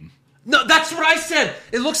game? No, that's what I said.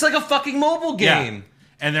 It looks like a fucking mobile game.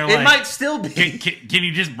 And they're It like, might still be. Can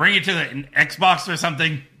you just bring it to the Xbox or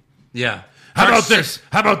something? Yeah. How about this?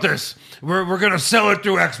 How about this? We're gonna sell it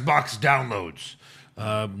through Xbox downloads.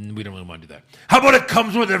 We don't really want to do that. How about it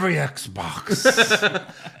comes with every Xbox?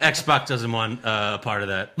 Xbox doesn't want a part of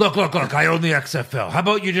that. Look! I own the XFL. How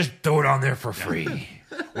about you just throw it on there for free?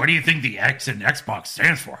 What do you think the X in Xbox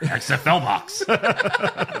stands for? XFL box.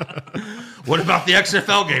 What about the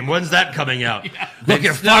XFL game? When's that coming out? Look,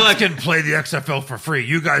 It's if not Fox like- can play the XFL for free,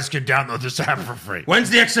 you guys can download this app for free. When's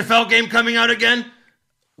the XFL game coming out again?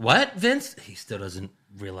 What, Vince? He still doesn't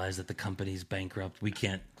realize that the company's bankrupt. We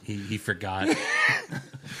can't. He forgot.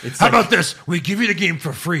 It's How like- about this? We give you the game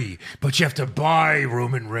for free, but you have to buy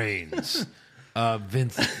Roman Reigns.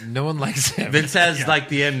 Vince, no one likes him. Vince has like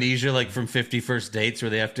the amnesia, like from 50 First Dates, where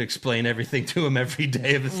they have to explain everything to him every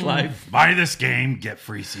day of his life. Buy this game, get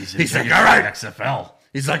free season. He's like, tickets all to right. XFL.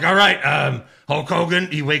 He's like, all right, Hulk Hogan.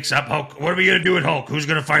 He wakes up. Hulk, what are we gonna do with Hulk? Who's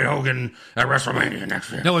gonna fight Hogan at WrestleMania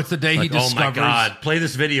next year? No, it's the day he Like, oh my discovers. god! Play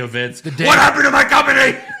this video, Vince. day- What happened to my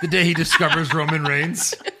company? The day he discovers Roman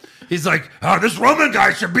Reigns, he's like, "Oh, this Roman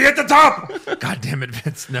guy should be at the top." God damn it,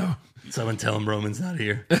 Vince! No. Someone tell him Roman's not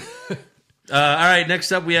here. All right,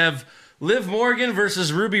 next up we have Liv Morgan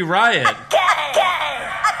versus Ruby Riott.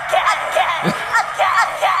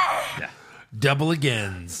 Double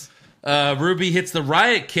agains. Ruby hits the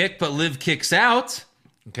Riott kick, but Liv kicks out,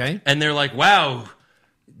 Okay. and they're like, "Wow,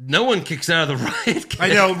 no one kicks out of the Riott kick." I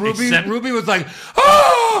know Ruby. Except- Ruby was like,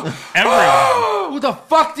 "Oh, Everyone. oh, who the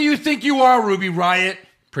fuck do you think you are, Ruby Riott?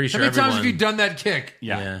 Pretty sure How many times everyone- have you done that kick?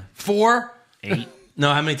 Yeah. 4? 8,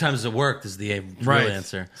 No, how many times has it worked is the real Right.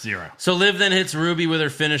 answer. 0. So Liv then hits Ruby with her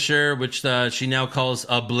finisher, which she now calls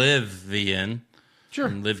Oblivion. Sure.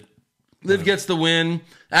 And Liv gets the win.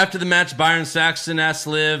 After the match, Byron Saxton asks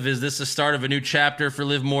Liv, is this the start of a new chapter for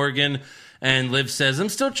Liv Morgan? And Liv says, I'm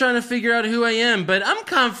still trying to figure out who I am, but I'm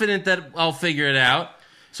confident that I'll figure it out.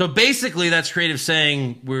 So basically, that's creative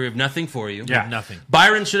saying, we have nothing for you. Yeah. Nothing.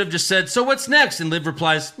 Byron should have just said, so what's next? And Liv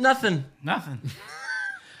replies, nothing. Nothing.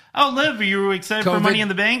 Oh, Liv, are you excited for COVID. Money in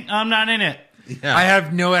the Bank? I'm not in it. Yeah. I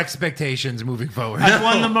have no expectations moving forward. I've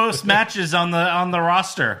won the most matches on the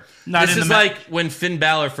roster. Not This in is the like when Finn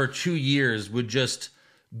Balor for 2 years would just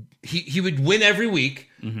he would win every week,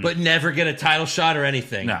 but never get a title shot or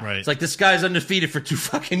anything. No. Right. It's like this guy's undefeated for 2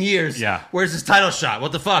 fucking years. Yeah. Where's his title shot?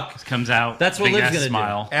 What the fuck? comes out. That's what big Liv's ass gonna do.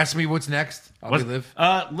 smile. Ask me what's next. I'll be Liv.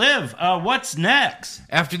 Liv, what's next?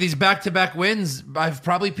 After these back-to-back wins, I've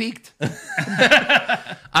probably peaked.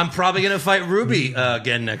 I'm probably gonna fight Ruby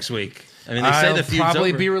again next week. I mean, they say I'll the feud's probably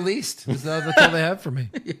over. be released. That's all they have for me.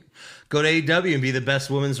 Go to AEW and be the best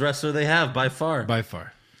women's wrestler they have by far. By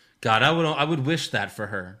far. God, I would wish that for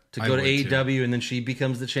her to I go to would, too. AEW and then she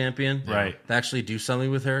becomes the champion. Right. To actually do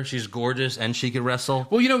something with her. She's gorgeous and she could wrestle.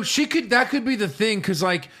 Well, you know, that could be the thing, because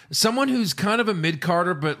like someone who's kind of a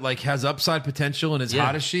mid-carder but like has upside potential and as Yeah.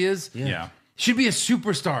 hot as she is, Yeah. she'd be a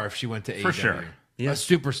superstar if she went to AEW. sure. Yeah. A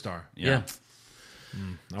superstar. Yeah. I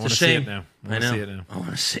want to a see shame. it now. I know. See it now. I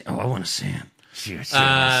want to see. Oh, I want to see it.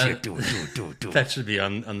 Do it. That should be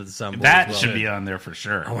on the soundboard. That as well. should be on there for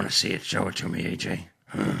sure. I want to see it. Show it to me, AJ.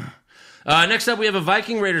 Next up, we have a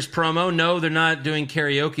Viking Raiders promo. No, they're not doing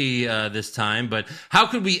karaoke this time. But how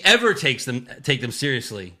could we ever take them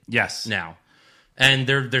seriously Yes. now? And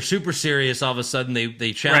they're super serious. All of a sudden,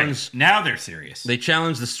 they challenge Right. Now they're serious. they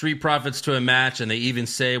challenge the Street Profits to a match, and they even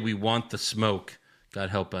say, "We want the smoke." God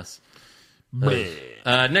help us.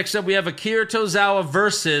 Next up, we have Akira Tozawa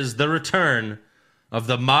versus the return of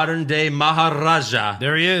the modern day Maharaja,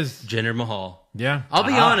 There he is. Jinder Mahal. Yeah. I'll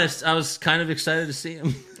be honest, I was kind of excited to see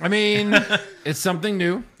him. I mean, it's something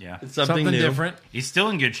new. yeah. Something new. different. He's still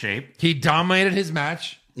in good shape. He dominated his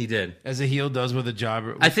match. He did. as a heel does with a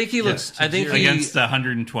jobber. I think he looks. I think he, Against a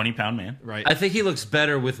 120-pound man. right. I think he looks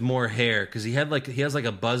better with more hair because he has like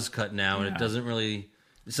a buzz cut now, and it doesn't really.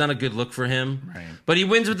 It's not a good look for him. Right. But he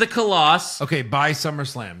wins with the Colossus. Okay, by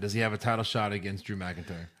SummerSlam, does he have a title shot against Drew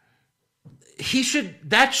McIntyre? He should.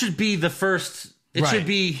 That should be the first. It Right. should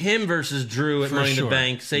be him versus Drew at For Money in sure. the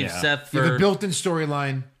Bank. Save Yeah. Seth You have for. a built-in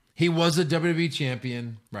storyline. He was a WWE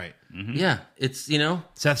champion. Right. Yeah, it's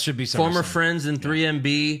Seth should be SummerSlam. former friends in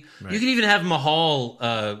 3MB. You can even have Mahal,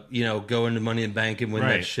 go into Money in the Bank and win that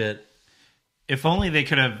Right. shit. If only they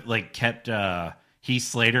could have kept Heath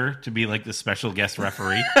Slater to be the special guest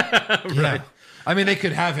referee. Yeah. I mean, they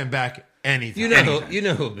could have him back anytime.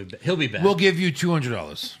 He'll be back. We'll give you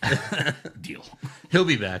 $200. Deal. He'll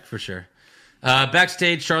be back for sure.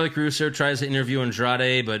 Backstage, Charlie Caruso tries to interview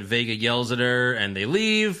Andrade, but Vega yells at her, and they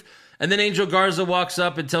leave. And then Angel Garza walks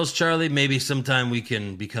up and tells Charlie, maybe sometime we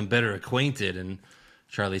can become better acquainted. And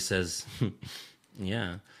Charlie says,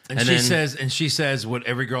 yeah. And she says what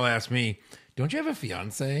every girl asks me, don't you have a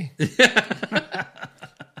fiance? Yes,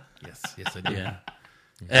 I do. Yeah.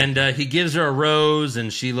 And he gives her a rose,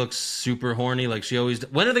 and she looks super horny like she always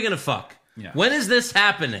does. When are they going to fuck? Yeah. When is this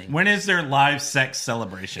happening? When is their live sex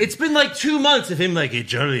celebration? It's been like 2 months of him like, hey,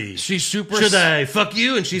 Charlie, She's super... should I fuck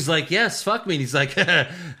you? And she's like, yes, fuck me. And he's like,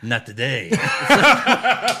 not today.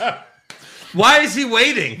 Why is he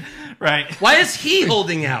waiting? right. Why is he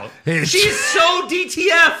holding out? She's so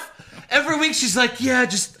DTF. Every week she's like, yeah,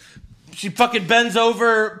 just... She fucking bends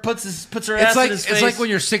over, puts her ass in his face. It's like when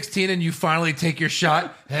you're 16 and you finally take your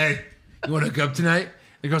shot. Hey, you want to hook up tonight?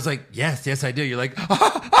 The girl's like, yes, I do. You're like,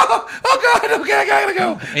 oh God, okay, I gotta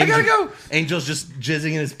go. I gotta go. Angel's just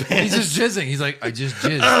jizzing in his pants. He's just jizzing. He's like, I just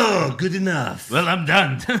jizzed. Oh, good enough. Well, I'm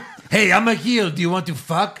done. Hey, I'm a heel. Do you want to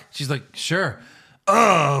fuck? She's like, sure.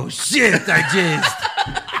 Oh, shit, I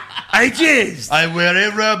jizzed. I jizzed. I wear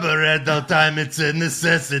a rubber at all time. It's a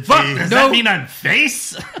necessity. Fuck, does No. that mean I'm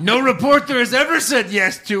face? No reporter has ever said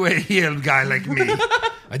yes to a heel guy like me.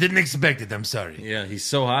 I didn't expect it. I'm sorry. Yeah, he's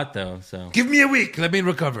so hot though. So Give me a week. Let me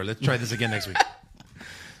recover. Let's try this again next week.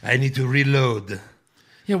 I need to reload.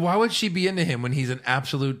 Yeah, why would she be into him when he's an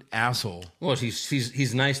absolute asshole? Well,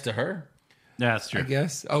 he's nice to her. That's true. I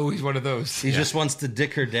guess. Oh, he's one of those. He just wants to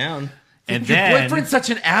dick her down. And Your then boyfriend's such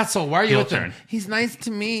an asshole. Why are you Heel with him? turn. He's nice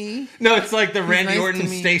to me. No, it's like the Randy nice to Orton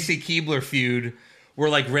me. Stacy Keibler feud, where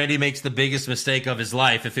like Randy makes the biggest mistake of his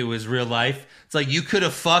life if it was real life. It's like you could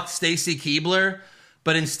have fucked Stacy Keibler,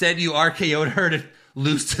 but instead you RKO'd her to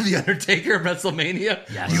lose to the Undertaker at WrestleMania.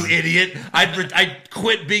 Yes. You idiot! I'd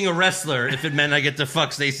quit being a wrestler if it meant I get to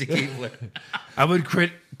fuck Stacy Keibler. I would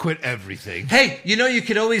quit everything. Hey, you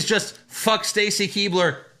could always just fuck Stacy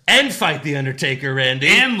Keibler and fight the Undertaker, Randy.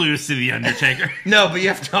 and lose to the Undertaker. No, but you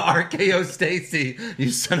have to RKO Stacy, you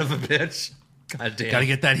son of a bitch. God damn. Gotta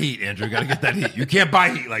get that heat, Andrew. Gotta get that heat. You can't buy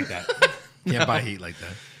heat like that. Can't buy heat like that.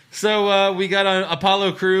 So we got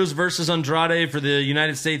Apollo Crews versus Andrade for the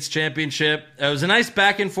United States Championship. It was a nice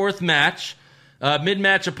back and forth match.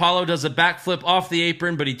 Mid-match, Apollo does a backflip off the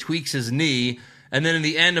apron, but he tweaks his knee. And then in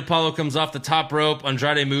the end, Apollo comes off the top rope.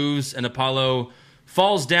 Andrade moves, and Apollo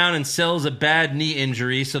falls down and sells a bad knee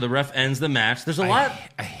injury, so the ref ends the match. There's a lot.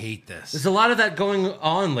 I hate this. There's a lot of that going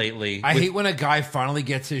on lately. I hate when a guy finally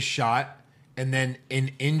gets his shot and then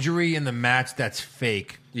an injury in the match that's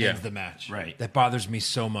fake ends the match. Right. That bothers me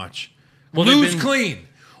so much. Well, they've lose been- clean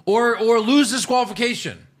or lose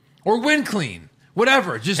disqualification or win clean.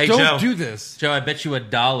 Whatever. Just Hey, don't Joe. do this. Joe, I bet you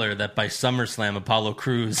 $1 that by SummerSlam, Apollo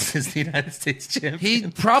Crews is the United States champion. He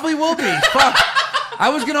probably will be. Fuck. I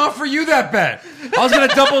was going to offer you that bet. I was going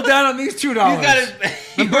to double down on these $2. You got it.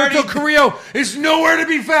 You Humberto already- Carrillo is nowhere to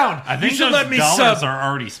be found. I think you should those let me dollars sub. are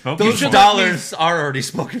already spoken Those for. dollars are already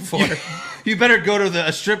spoken for. You better go to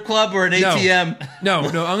a strip club or an ATM. No,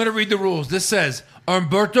 I'm going to read the rules. This says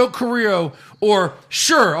Humberto Carrillo or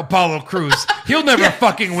sure Apollo Crews. He'll never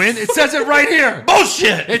fucking win. It says it right here.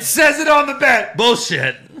 Bullshit. It says it on the bet.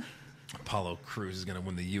 Bullshit. Apollo Crews is going to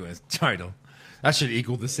win the U.S. title. That should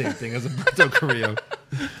equal the same thing as Humberto Carrillo.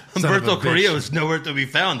 Son of a Humberto bitch. Carrillo is nowhere to be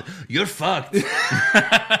found. You're fucked.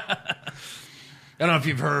 I don't know if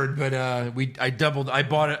you've heard, but I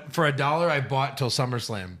bought it for $1. I bought till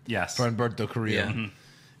SummerSlam. Yes. For Humberto Carrillo. Yeah.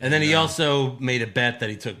 And then he also made a bet that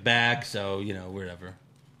he took back, so, whatever.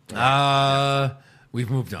 We've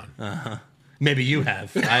moved on. Maybe you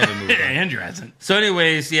have. I haven't moved on. Andrew hasn't. So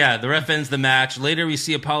anyways, the ref ends the match. Later we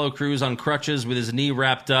see Apollo Crews on crutches with his knee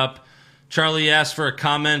wrapped up. Charlie asks for a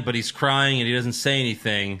comment, but he's crying and he doesn't say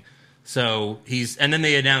anything. And then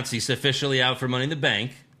they announce he's officially out for Money in the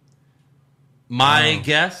Bank. My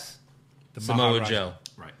guess, Samoa Maharaja. Joe.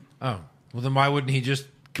 Right. Oh, well then why wouldn't he just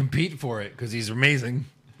compete for it? Because he's amazing.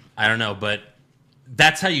 I don't know, but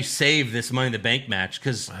that's how you save this Money in the Bank match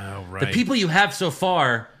because right. the people you have so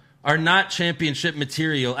far are not championship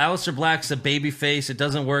material. Aleister Black's a babyface. It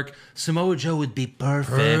doesn't work. Samoa Joe would be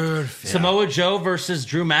perfect. Samoa Joe versus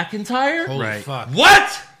Drew McIntyre? Holy Right. fuck.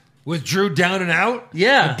 What? With Drew down and out?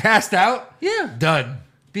 Yeah. And passed out? Yeah. Done.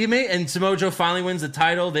 Be amazing. And Samoa Joe finally wins the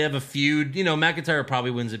title. They have a feud. You know, McIntyre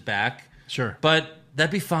probably wins it back. Sure. But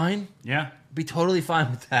that'd be fine. Yeah, Be totally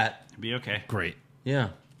fine with that. it'd be okay. Great. Yeah.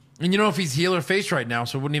 And you know if he's heel or face right now,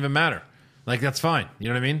 so it wouldn't even matter. Like, that's fine. You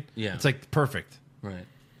know what I mean? Yeah. It's like perfect. Right.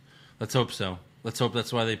 Let's hope so. Let's hope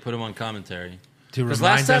that's why they put him on commentary. To 'Cause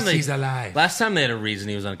remind us he's alive. Last time they had a reason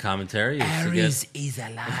he was on commentary. It was to get- is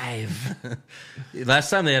alive. Last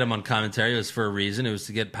time they had him on commentary, it was for a reason. It was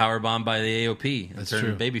to get powerbombed by the AOP and That's turn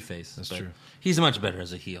true. babyface. That's But true. He's much better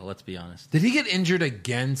as a heel, let's be honest. Did he get injured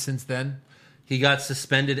again since then? He got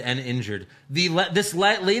suspended and injured. This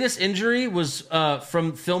latest injury was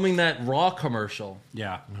from filming that Raw commercial.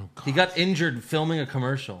 Yeah, He got injured filming a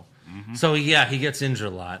commercial. So, yeah, he gets injured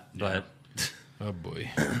a lot, but Oh, boy.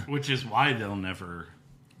 which is why they'll never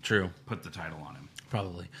true. put the title on him.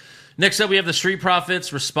 Probably. Next up, we have the Street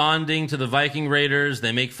Profits responding to the Viking Raiders.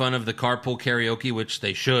 They make fun of the carpool karaoke, which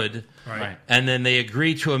they should. Right. And then they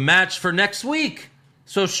agree to a match for next week.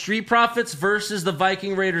 So Street Profits versus the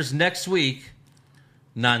Viking Raiders next week.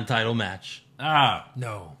 Non-title match.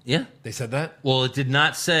 No. Yeah. They said that? Well, it did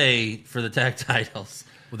not say for the tag titles.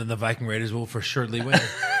 Well, then the Viking Raiders will for surely win.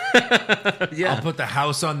 Yeah. I'll put the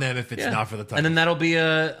house on them if it's not for the title. And then that'll be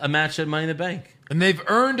a match at Money in the Bank. And they've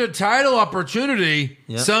earned a title opportunity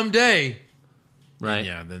Yep. someday. Right.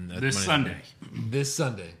 Yeah, then that's This Money in the Sunday. Bank. This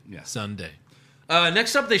Sunday. Yeah. Sunday.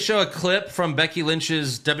 Next up, they show a clip from Becky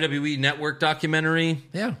Lynch's WWE Network documentary.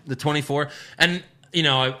 Yeah. The 24. And, you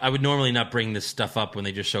know, I would normally not bring this stuff up when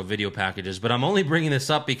they just show video packages, but I'm only bringing this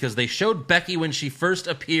up because they showed Becky when she first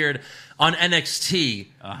appeared on NXT.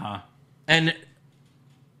 And,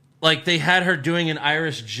 like, they had her doing an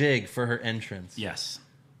Irish jig for her entrance. Yes.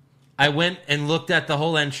 I went and looked at the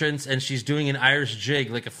whole entrance, and she's doing an Irish jig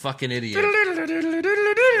like a fucking idiot.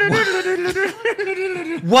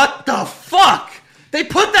 What the fuck? They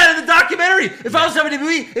put that in the documentary. If I was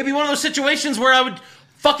WWE, it'd be one of those situations where I would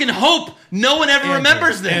fucking hope no one ever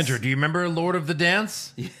remembers this. Andrew, do you remember Lord of the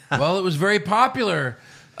Dance? Yeah. Well, it was very popular.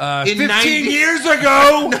 In 15 90 years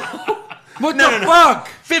ago. What the fuck?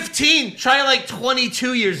 15. Try like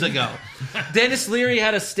 22 years ago. Dennis Leary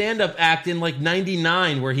had a stand-up act in like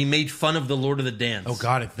 99 where he made fun of the Lord of the Dance. Oh,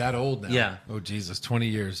 God, it's that old now. Yeah. Oh, Jesus, 20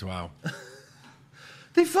 years. Wow.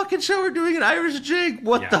 They fucking show her doing an Irish jig.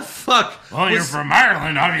 What the fuck? Well, you're from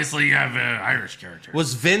Ireland. Obviously, you have an Irish character.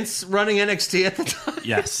 Was Vince running NXT at the time?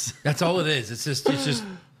 Yes. That's all it is. It's just.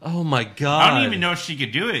 Oh my god! I don't even know if she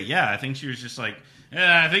could do it. Yeah, I think she was just like,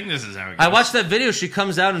 yeah, I think this is how it goes. I watched that video. She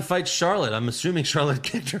comes out and fights Charlotte. I'm assuming Charlotte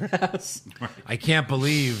kicked her ass. I can't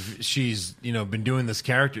believe she's been doing this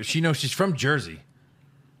character. She's from Jersey.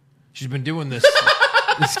 She's been doing this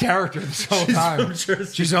this character this whole time. from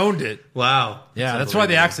Jersey. She's owned it. Wow. Yeah, that's why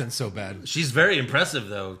the accent's so bad. She's very impressive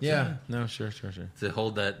though. Yeah. No, sure. To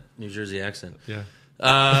hold that New Jersey accent. Yeah.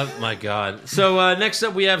 My God. So next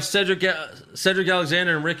up we have Cedric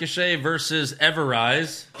Alexander and Ricochet versus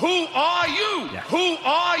Everrise. Who are you? Yeah. Who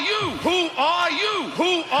are you? Who are you?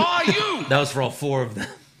 Who are you? That was for all four of them.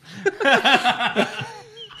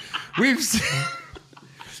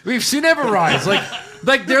 We've seen Everrise.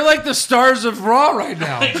 Like they're like the stars of Raw right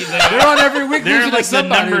now. They're on every week. They're losing like to the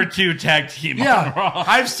somebody. number 2 tag team on Yeah, Raw.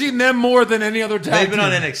 I've seen them more than any other tag They've been on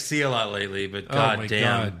team. NXT a lot lately, but Oh god my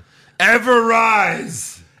damn. God.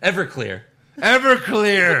 Everrise, Everclear.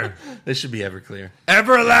 Everclear, This should be Everclear.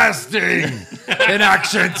 everlasting in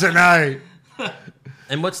action tonight.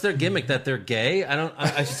 And what's their gimmick? That they're gay?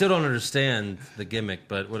 I still don't understand the gimmick,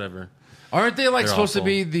 but whatever. Aren't they like They're supposed awful. to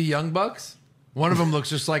be the Young Bucks? One of them looks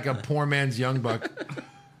just like a poor man's Young Buck.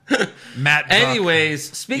 Matt Buck. Anyways,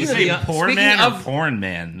 You speaking of say the poor speaking man of or porn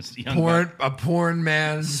man? Young buck? a porn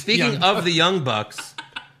man. speaking Young of the Young Bucks,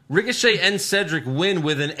 Ricochet and Cedric win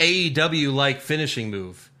with an AEW like finishing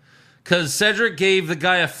move. Because Cedric gave the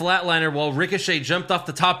guy a flatliner while Ricochet jumped off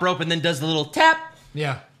the top rope and then does the little tap.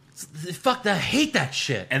 Yeah. Fuck, I hate that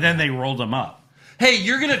shit. And then they rolled him up. Hey,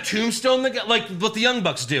 you're gonna tombstone the guy like what the Young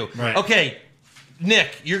Bucks do. Right. Okay,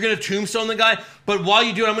 Nick, you're gonna tombstone the guy, but while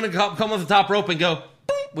you do it, I'm gonna come off the top rope and go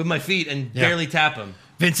boop, with my feet and barely tap him.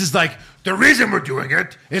 Vince is like, the reason we're doing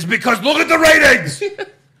it is because look at the ratings.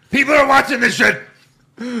 People are watching this shit.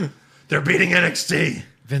 They're beating NXT.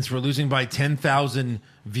 Vince, we're losing by 10,000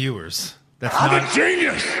 viewers. That's I'm not a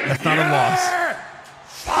genius. That's not a loss.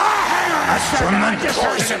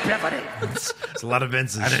 It's a lot of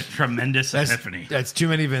Vinces. I had a tremendous epiphany. That's too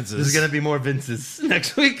many Vinces. There's going to be more Vinces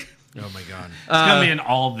next week. Oh my god. It's gonna be an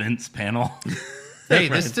all Vince panel. Hey,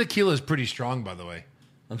 this tequila is pretty strong, by the way.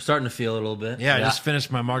 I'm starting to feel it a little bit. Yeah, I just finished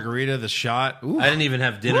my margarita, the shot. Ooh. I didn't even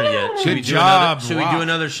have dinner yet. Should Good we do job, Should we Rock. do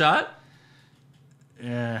another shot?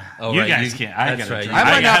 Yeah, Oh, you right, guys you- can't. I that's gotta right. drive. I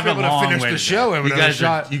might not have be a able to long finish way the to show go. with You another guys,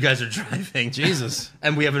 shot. you guys are driving. Jesus.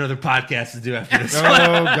 And we have another podcast to do after this. Oh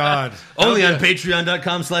God. Only on That'll be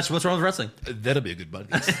patreon.com/what's wrong with wrestling. That'll be a good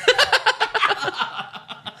podcast.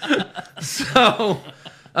 So,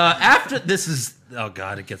 after this is, oh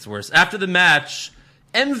God, it gets worse. After the match,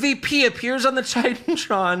 MVP appears on the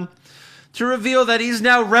Titantron to reveal that he's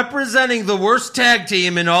now representing the worst tag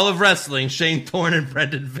team in all of wrestling, Shane Thorne and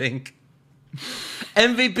Brendan Vink.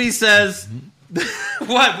 MVP says,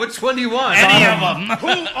 what? Which one do you want? Any of them. No.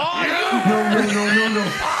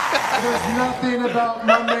 There's nothing about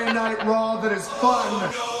Monday Night Raw that is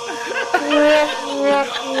fun.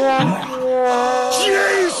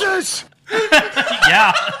 Jesus!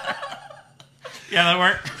 Yeah. Yeah, that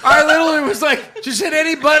worked. I literally was like, just hit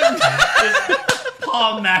any button.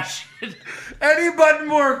 Paul mash it. Any button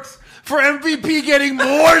works for MVP getting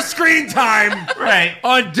more screen time Right.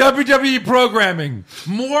 on WWE programming.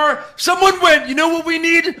 More. Someone went, you know what we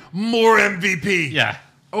need? More MVP. Yeah.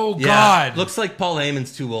 Oh, Yeah, God. looks like Paul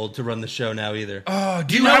Heyman's too old to run the show now either. Oh,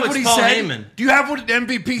 do You you know have it's what he Paul said? Heyman. Do you have what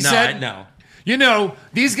MVP No, said? no. You know,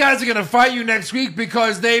 these guys are going to fight you next week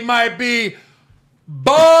because they might be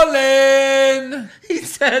ballin'. He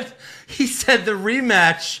said the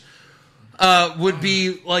rematch would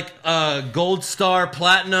be like gold star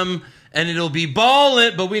platinum, and it'll be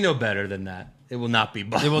ballin', but we know better than that. It will not be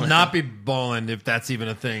ballin'. It will not be ballin' if that's even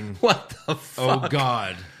a thing. What the fuck? Oh,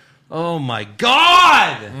 God. Oh my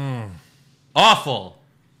God! Awful.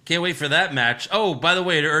 Can't wait for that match. Oh, by the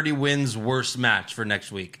way, it already wins worst match for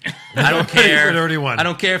next week. I don't care. It already won. I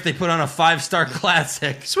don't care if they put on a 5-star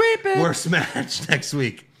classic. Sweep it. Worst match next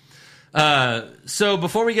week. So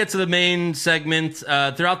before we get to the main segment,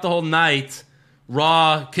 throughout the whole night,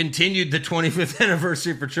 Raw continued the 25th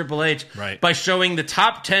anniversary for Triple H Right. by showing the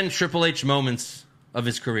top 10 Triple H moments of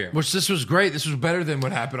his career. Which this was great. This was better than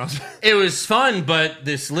what happened on. It was fun, but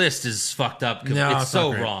this list is fucked up. No, it's it's so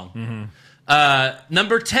not great. wrong.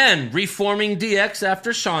 Number 10, reforming DX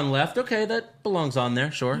after Shawn left. Okay, that belongs on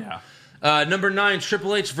there, sure. Yeah. Number 9,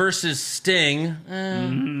 Triple H versus Sting. I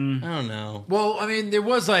don't know. Well, I mean, there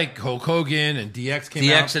was like Hulk Hogan and DX came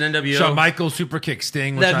out. DX and NWO. Shawn Michaels super kick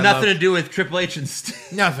Sting, which That I had nothing love. to do with Triple H and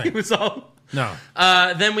Sting. Nothing. It was all. No.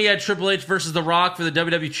 Then we had Triple H versus The Rock for the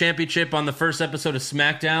WWE Championship on the first episode of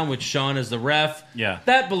SmackDown with Shawn as the ref. Yeah.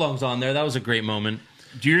 That belongs on there. That was a great moment.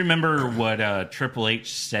 Do you remember what Triple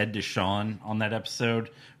H said to Shawn on that episode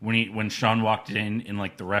when Shawn walked in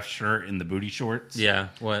like the ref shirt and the booty shorts? Yeah,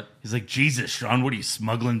 what? He's like, Jesus, Shawn, what are you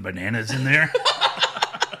smuggling bananas in there?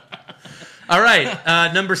 All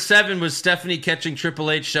right. Number 7 was Stephanie catching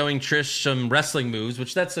Triple H showing Trish some wrestling moves,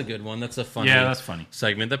 which that's a good one. That's a funny Yeah, that's funny.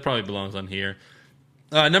 segment. That probably belongs on here.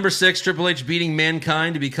 Number 6, Triple H beating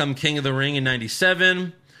Mankind to become King of the Ring in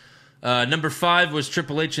 97. Number 5 was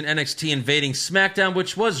Triple H and NXT invading SmackDown,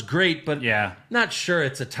 which was great, but Yeah. not sure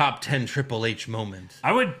it's a top 10 Triple H moment.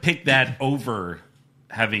 I would pick that over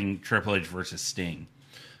having Triple H versus Sting.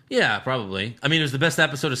 Yeah, probably. I mean, it was the best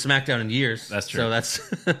episode of SmackDown in years. That's true. So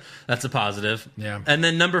that's a positive. Yeah. And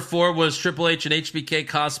then number 4 was Triple H and HBK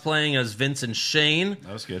cosplaying as Vince and Shane,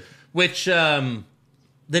 That was good. which the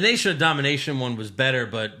Nation of Domination one was better,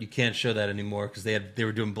 but you can't show that anymore because they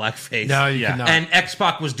were doing blackface. No, you Yeah. cannot. And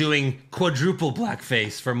X-Pac was doing quadruple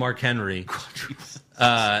blackface for Mark Henry.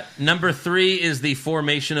 Number 3 is the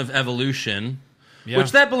Formation of Evolution, Yeah.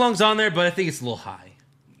 which that belongs on there, but I think it's a little high.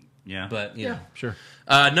 Yeah. But you know. Sure.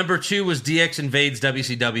 Number 2 was DX invades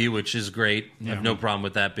WCW, which is great. I have no problem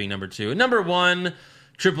with that being number 2. And number 1,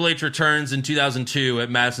 Triple H returns in 2002 at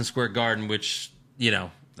Madison Square Garden, which, you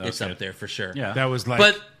know, it's good. up there for sure. Yeah. That was like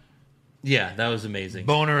But, yeah, that was amazing.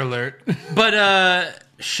 boner alert. But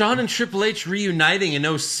Shawn and Triple H reuniting in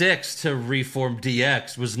 06 to reform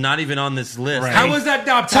DX was not even on this list. Right. How was that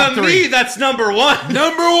not top To 3? me, that's number 1.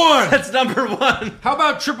 Number 1. That's number 1. How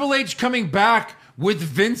about Triple H coming back with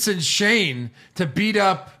Vince and Shane to beat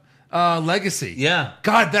up Legacy? Yeah.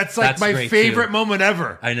 God, that's like That's my great, favorite too. moment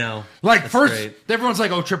ever. I know. Like That's first, great. everyone's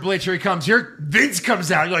like, "Oh, Triple H, here he comes." Here, Vince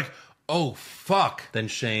comes out. You're like, "Oh, fuck." Then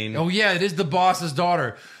Shane. Oh yeah, it is the boss's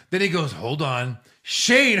daughter. Then he goes, "Hold on,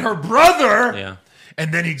 Shane, her brother." Yeah.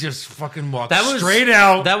 And then he just fucking walks That was straight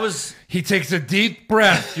out. That was He takes a deep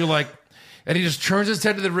breath. You're like, and he just turns his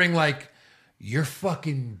head to the ring like, "You're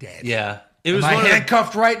fucking dead." yeah. It Am was I one of the-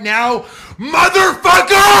 handcuffed right now,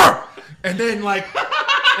 motherfucker? and then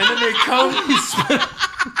they come.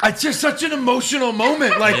 It's just such an emotional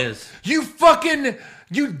moment. Like, It is. you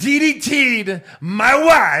DDT'd my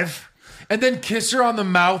wife. And then kiss her on the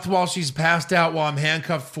mouth while she's passed out while I'm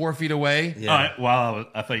handcuffed 4 feet away. Yeah.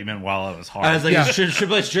 I thought you meant while I was hard. I was like, Yeah.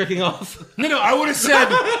 Triple H jerking off. No, I would have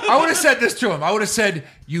said this to him. I would have said,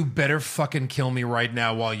 you better fucking kill me right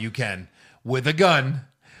now while you can with a gun,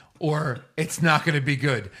 or it's not going to be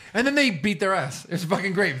good. And then they beat their ass. It's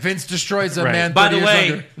fucking great. Vince destroys a Right. man. By 30 the years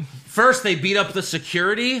way, under. first they beat up the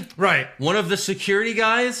security. Right? One of the security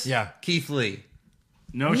guys. Yeah. Keith Lee.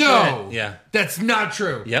 no, No, shit. Yeah. that's not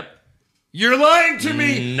true. Yep. You're lying to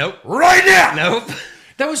me. Nope. Right now. Nope.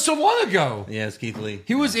 That was so long ago. Yeah, it's Keith Lee.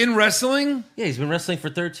 He was in wrestling. Yeah, he's been wrestling for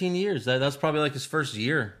 13 years. That was probably like his first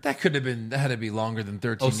year. That had to be longer than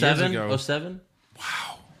 13 years 07? ago. 07?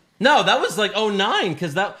 Wow. No, that was like 09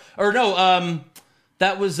 because that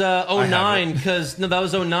was 09 because that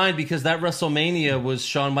was 09 because that WrestleMania was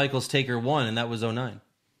Shawn Michaels Taker 1 and that was 09.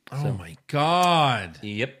 Oh my God.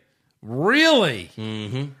 Yep. Really?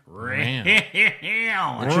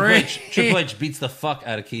 Triple H beats the fuck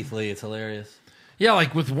out of Keith Lee. It's hilarious. Yeah,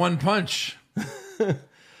 like with one punch.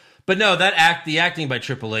 But no, the acting by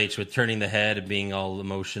Triple H with turning the head and being all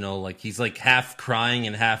emotional, like he's like half crying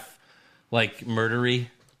and half like murdery.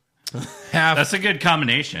 That's a good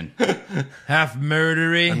combination. Half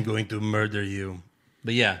murdery. I'm going to murder you.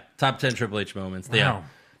 But yeah, top 10 Triple H moments. Yeah, Wow.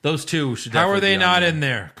 those two should. How definitely are they be on not there. in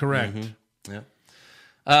there? Correct. Yep.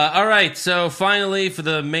 All right, so finally for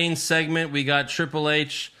the main segment, we got Triple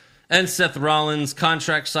H and Seth Rollins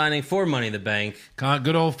contract signing for Money in the Bank,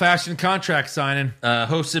 Good old-fashioned contract signing.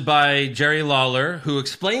 hosted by Jerry Lawler, who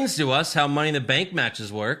explains to us how Money in the Bank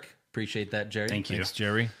matches work. Appreciate that, Jerry. Thank you. Thanks,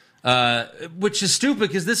 Jerry. Which is stupid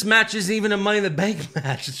because this match isn't even a Money in the Bank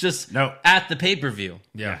match. It's just No. at the pay-per-view.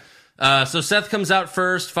 Yeah. So Seth comes out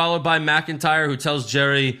first, followed by McIntyre, who tells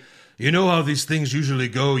Jerry, "You know how these things usually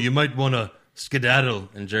go. You might want to skedaddle."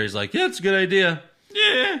 And Jerry's like, "Yeah, it's a good idea."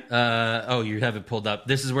 Yeah. Oh, you have it pulled up.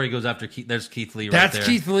 This is where he goes after Keith. There's Keith Lee right That's there.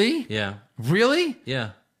 Keith Lee? Yeah. Really?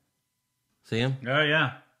 Yeah. See him? Oh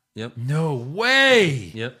yeah. Yep. No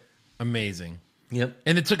way. Yep. Amazing. Yep.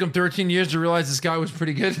 And it took him 13 years to realize this guy was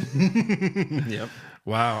pretty good. Yep.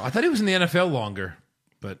 Wow. I thought he was in the NFL longer,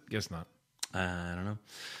 but guess not. I don't know.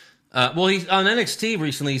 Well, he's on NXT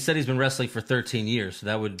recently. He said he's been wrestling for 13 years. So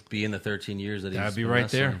that would be in the 13 years that he's That'd be been right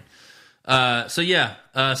wrestling. there. So yeah,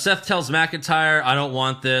 Seth tells McIntyre, "I don't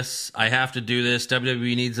want this. I have to do this.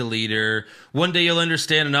 WWE needs a leader. One day you'll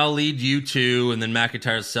understand, and I'll lead you too." And then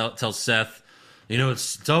McIntyre tells Seth, "You know,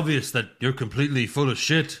 it's obvious that you're completely full of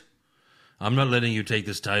shit. I'm not letting you take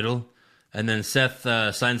this title." And then Seth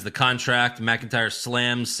signs the contract. McIntyre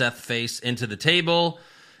slams Seth's face into the table.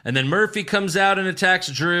 And then Murphy comes out and attacks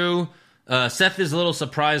Drew. Seth is a little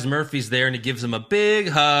surprised Murphy's there, and he gives him a big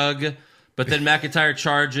hug. But then McIntyre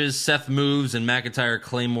charges, Seth moves, and McIntyre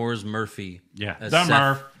claymores Murphy. Yeah. As The Seth-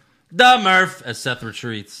 Murph. The Murph, as Seth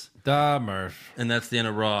retreats. Da Murph. And that's the end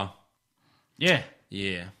of Raw. Yeah.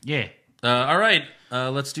 Yeah. Yeah. All right,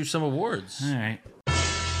 let's do some awards. All right.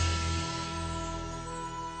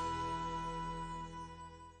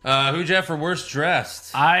 Who'd you have for worst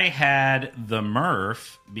dressed? I had the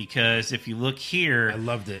Murph because if you look here, I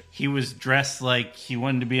loved it. he was dressed like he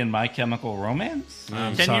wanted to be in My Chemical Romance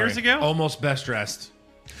 10 Sorry. years ago. Almost best dressed.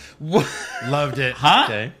 What? Loved it. Huh?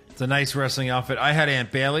 Okay. It's a nice wrestling outfit. I had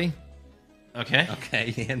Aunt Bailey. Okay.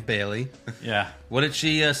 Okay, Ann Bailey. Yeah. What did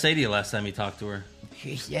she say to you last time you talked to her?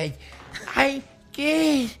 She said, I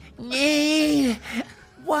just need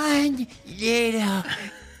one little.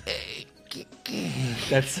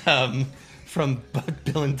 That's from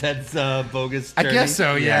Bill and Ted's Bogus I Journey. guess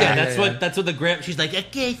so, yeah. Yeah, that's what the grand. She's like, A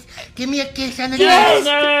kiss. Give me a kiss on the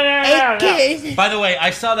Yes! lips. A kiss. By the way, I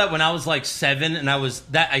saw that when I was like 7,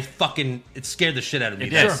 and it scared the shit out of me.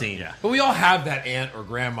 It That did. scene. Yeah. But we all have that aunt or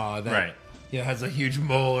grandma that Right. has a huge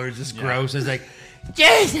mole or is just gross. It's like,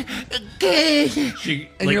 Just a kiss. She,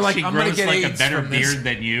 And you're like, she I'm gonna grows get like a AIDS better from this. beard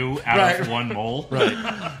than you out Right. of one mole.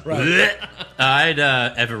 right. I'd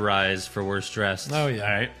Everrise for worst dressed. Oh, All yeah.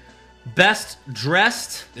 right. Best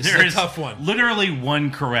dressed. This is a tough one. Literally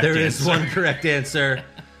one correct There answer. is one correct answer.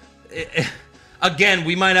 Again,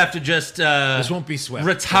 we might have to just This won't be swept.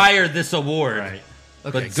 retire this award. Right.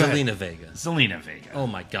 But Okay, go ahead. Zelina Vega. Zelina Vega. Oh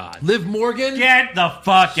my God. Liv Morgan? Get the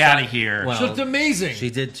fuck out of here. Well, She looked amazing. She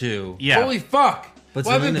did too. yeah. Holy fuck. But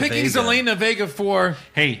Well, I've been Zelina picking Vega. Zelina Vega for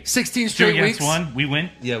Hey, 16 two straight against weeks. one. We win.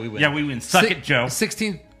 Yeah, we win. Yeah, we win. Suck Si- it, Joe.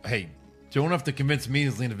 16. Hey, you don't have to convince me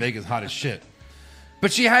Zelina Vega's hot as shit.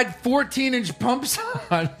 But she had 14-inch pumps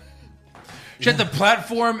on. She had the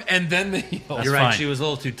platform and then the heels. You're right. fine. She was a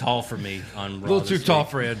little too tall for me on Raw. A little too this tall week.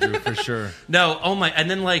 for Andrew, for sure. No, oh my! And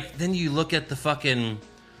then you look at the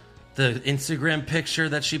Instagram picture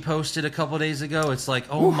that she posted a couple days ago. It's like,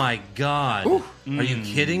 oh my god, are you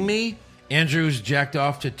kidding me? Andrew's jacked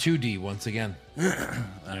off to 2D once again.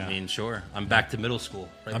 I mean, sure. I'm back to middle school.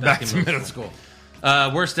 Right I'm back to middle school.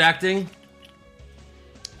 Worst acting?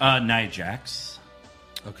 Nia Jax.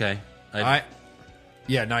 Okay.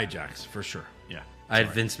 Yeah, Nia Jax, for sure. Yeah. I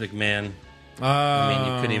had Vince McMahon. I mean,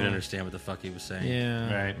 you couldn't even understand what the fuck he was saying.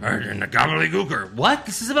 Yeah. Right. And the gobbledygooker. What?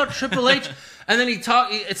 This is about Triple H? And then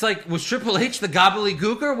it's like, was Triple H the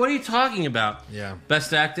gobbledygooker? What are you talking about? Yeah.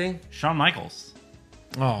 Best acting? Shawn Michaels.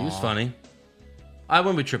 Oh, He was funny. I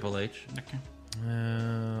went with Triple H.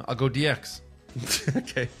 I'll go DX.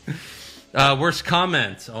 Okay. Worst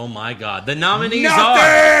comment. Oh my god. The nominees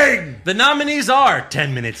are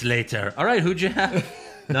 10 minutes later. All right, who'd you have?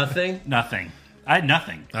 Nothing? Nothing. I had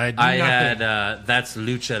nothing. I had that's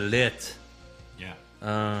Lucha Lit. Yeah.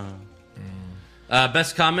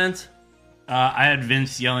 Best comment? I had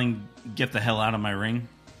Vince yelling, "Get the hell out of my ring!"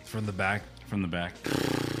 From the back. from the back.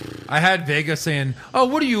 I had Vega saying, "Oh,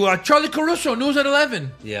 what are you, Charlie Caruso, News at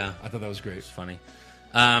 11?" Yeah. I thought that was great. Funny.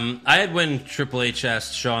 I had when Triple H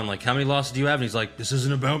asked Shawn, like, how many losses do you have? And he's like, this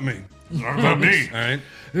isn't about me. It's not about me. All right.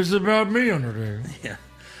 This is about me, Undertaker. Yeah.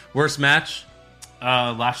 Worst match?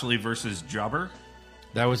 Lashley versus Jobber.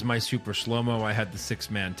 That was my super slow-mo. I had the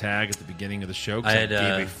 6-man tag at the beginning of the show because I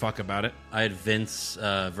gave a fuck about it. I had Vince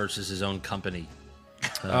versus his own company.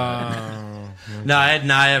 No, I had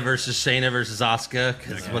Nia versus Shayna versus Asuka.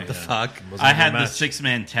 Because what the fuck? I had the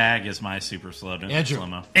 6-man tag as my super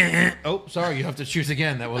slow-mo. Oh, sorry. You have to choose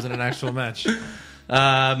again. That wasn't an actual match.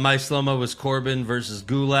 My slow-mo was Corbin versus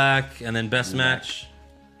Gulak. And then best match?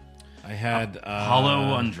 I had...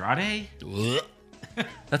 Paulo Andrade?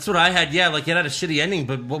 That's what I had. Yeah, like it had a shitty ending,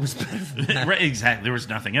 but what was better than that? Right, exactly. There was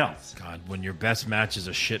nothing else. God, when your best match is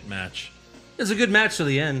a shit match. It was a good match till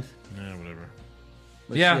the end. Yeah, whatever.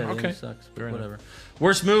 But Yeah, the okay. end sucks, but Fair whatever.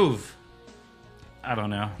 Worst move? I don't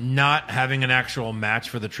know. Not having an actual match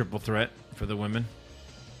for the triple threat for the women.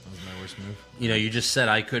 That was my worst move. You know, you just said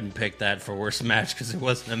I couldn't pick that for worst match because it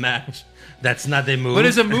wasn't a match. That's not a move. But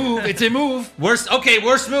it's a move. It's a move. Worst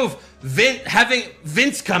move. Having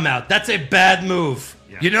Vince come out. That's a bad move.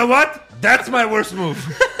 You know what? That's my worst move.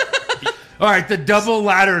 All right, the double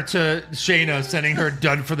ladder to Shayna, sending her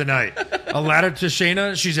done for the night. A ladder to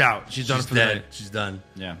Shayna, she's out. She's done for the night. She's done.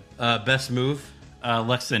 Yeah. Best move?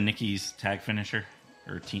 Lexa and Nikki's tag finisher.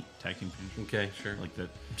 Or tag team finisher. Okay, sure. Like the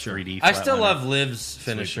 3D I still flatliner. love Liv's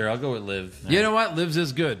finisher. I'll go with Liv. You know what? Liv's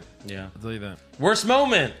is good. Yeah. I'll tell you that. Worst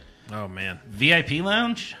moment? Oh, man. VIP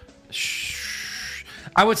lounge?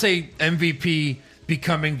 I would say MVP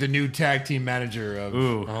becoming the new tag team manager of...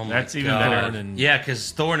 Ooh, Oh my that's even God. better. Yeah,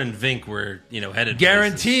 because Thorne and Vink were, headed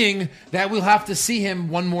Guaranteeing that we'll have to see him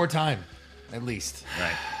one more time, at least.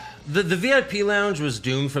 Right. The VIP lounge was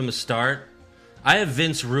doomed from the start. I have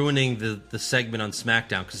Vince ruining the segment on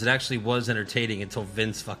SmackDown because it actually was entertaining until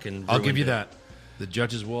Vince fucking I'll give ruined you it. that. The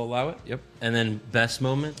judges will allow it. Yep. And then best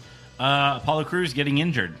moment? Apollo Crews getting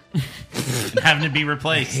injured. And having to be I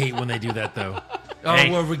replaced. hate when they do that, though. Oh, Hey,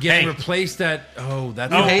 well, we're getting hey. replaced at... Oh,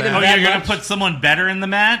 that's... Oh, hate him you're that going to much? put someone better in the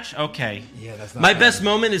match? Okay. Yeah, that's not My bad. best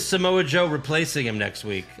moment is Samoa Joe replacing him next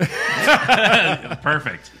week.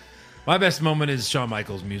 Perfect. My best moment is Shawn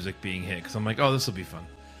Michaels' music being hit, because I'm like, oh, this will be fun.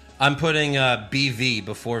 I'm putting BV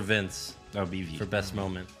before Vince Oh, BV. for best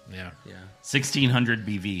moment. Yeah. Yeah. 1600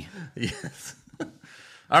 BV. Yes.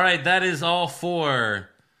 All right, that is all for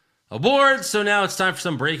awards. So now it's time for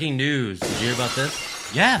some breaking news. Did you hear about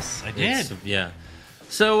this? Yes, I did. Yeah.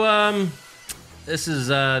 So this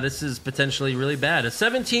is potentially really bad. A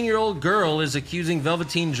 17-year-old girl is accusing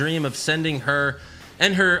Velveteen Dream of sending her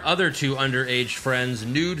and her other 2 underage friends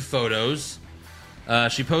nude photos.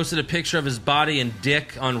 She posted a picture of his body and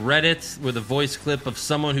dick on Reddit with a voice clip of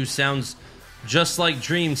someone who sounds just like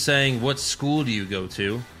Dream saying, "What school do you go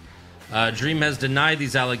to?" Dream has denied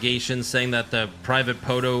these allegations, saying that the private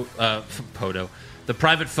photo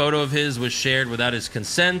of his was shared without his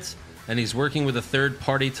consent, and he's working with a third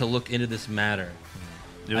party to look into this matter.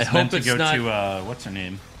 It was I meant hope to it's go not- to, what's her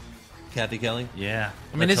name? Kathy Kelly? Yeah.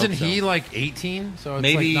 I mean, Let's isn't hope so. he like 18? So it's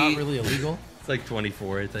Maybe- like not really illegal? It's like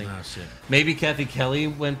 24, I think. Oh, shit. Maybe Kathy Kelly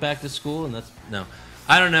went back to school, and that's... No.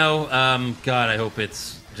 I don't know. God, I hope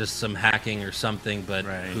it's just some hacking or something, but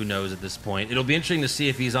Right. who knows at this point. It'll be interesting to see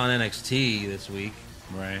if he's on NXT this week.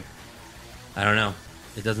 Right. I don't know.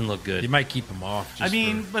 It doesn't look good. You might keep him off. I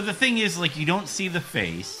mean, but the thing is, like, you don't see the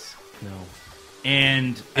face. No.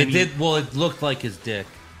 And, I It mean, did... Well, it looked like his dick.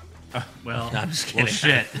 Well, No, I'm just well,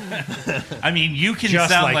 kidding. shit. I mean, you can Just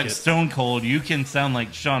sound like like it. Stone Cold. You can sound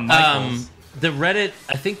like Shawn Michaels. The Reddit,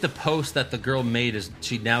 I think the post that the girl made is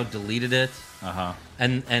she now deleted it. Uh-huh.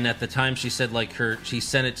 And at the time she said like she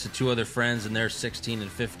sent it to 2 other friends and they're 16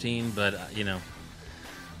 and 15, but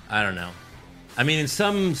I don't know. I mean, in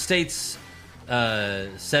some states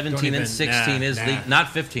 17 and 16 is not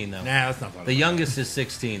 15 though. Nah, that's not The youngest is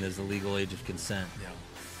 16 is the legal age of consent.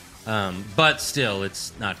 But still,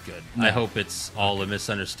 it's not good. I hope it's all a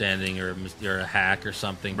misunderstanding or a hack or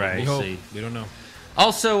something. But Right. we'll see. We don't know.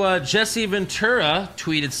 Also, Jesse Ventura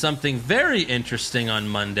tweeted something very interesting on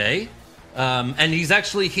Monday, and he's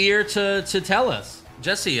actually here to tell us.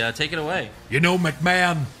 Jesse, take it away. You know,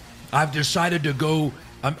 McMahon, I've decided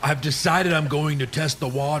I'm going to test the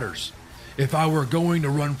waters. If I were going to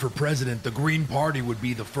run for president, the Green Party would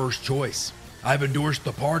be the first choice. I've endorsed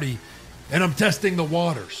the party, and I'm testing the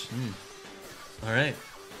waters. All right.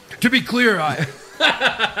 To be clear, I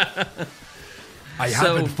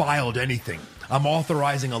haven't filed anything. I'm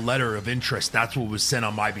authorizing a letter of interest. That's what was sent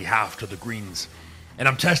on my behalf to the Greens. And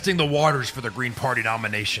I'm testing the waters for the Green Party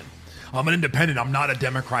nomination. I'm an independent. I'm not a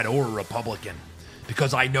Democrat or a Republican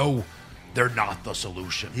because I know they're not the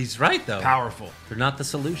solution. He's right, though. Powerful. They're not the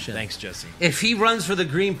solution. Thanks, Jesse. If he runs for the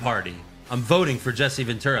Green Party, I'm voting for Jesse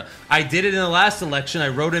Ventura. I did it in the last election. I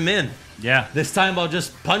wrote him in. Yeah. This time I'll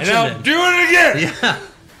just punch And him I'll in. do it again. Yeah.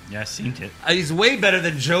 Yeah, I seen it. He's way better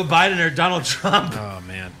than Joe Biden or Donald Trump. Oh,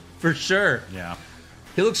 man. For sure. Yeah.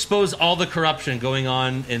 He'll expose all the corruption going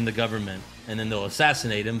on in the government, and then they'll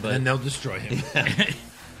assassinate him. But And they'll destroy him.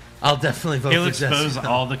 I'll definitely vote He'll for Jesse. expose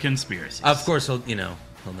all the conspiracies. Of course, he'll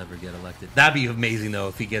never get elected. That'd be amazing, though,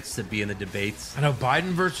 if he gets to be in the debates. I know,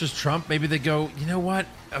 Biden versus Trump, maybe they go, you know what?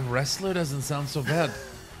 A wrestler doesn't sound so bad.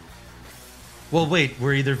 Well, wait,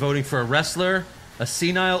 we're either voting for a wrestler, a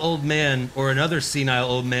senile old man, or another senile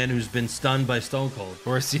old man who's been stunned by Stone Cold.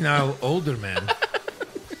 Or a senile older man.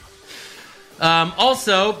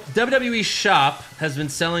 Also, WWE Shop has been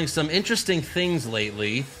selling some interesting things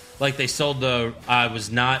lately. Like they sold I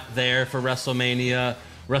was not there for WrestleMania,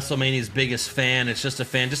 WrestleMania's biggest fan. It's just a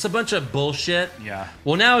fan. Just a bunch of bullshit. Yeah.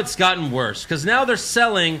 Well, now it's gotten worse because now they're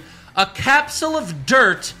selling a capsule of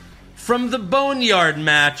dirt from the Boneyard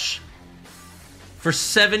match for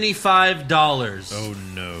 $75. Oh,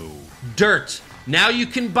 no. Dirt. Now you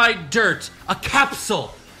can buy dirt. A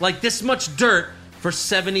capsule. Like this much dirt for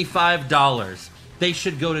 $75. They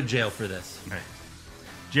should go to jail for this. Right.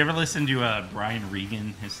 Did you ever listen to Brian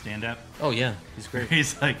Regan, his stand-up? Oh, yeah. He's great.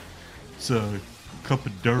 He's like, it's a cup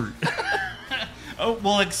of dirt. Oh,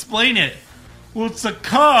 well, explain it. Well, it's a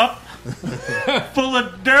cup full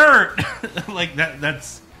of dirt. Like,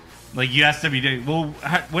 that's... Like, you asked me, well,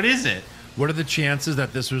 what is it? What are the chances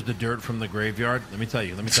that this was the dirt from the graveyard? Let me tell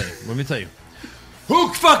you.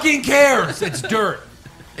 Who fucking cares? It's dirt.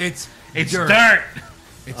 It's dirt. Dirt.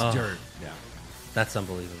 It's dirt. Yeah, That's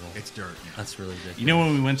unbelievable. it's dirt. That's really ridiculous. You know,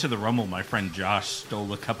 when we went to the Rumble, my friend Josh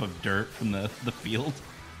stole a cup of dirt from the field.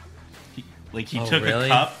 He Oh, took really? a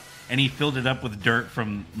cup and he filled it up with dirt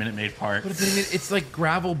from Minute Maid Park. But I mean, it's like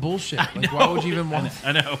gravel bullshit. Like, why would you even want...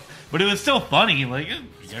 I know, but it was still funny. Like,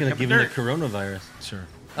 It's going to give him the coronavirus. Sure.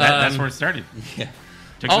 that's where it started. Yeah.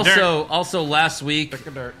 Took the dirt. Also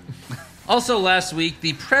last week,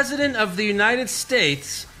 the President of the United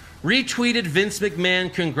States retweeted Vince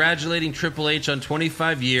McMahon congratulating Triple H on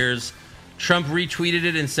 25 years. Trump retweeted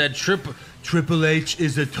it and said, Triple H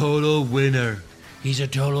is a total winner. He's a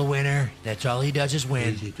total winner. That's all he does is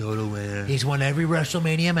win. He's a total winner. He's won every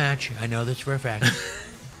WrestleMania match. I know this for a fact.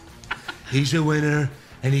 He's a winner,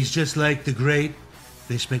 and he's just like the great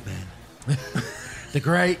Vince McMahon. The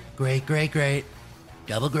great,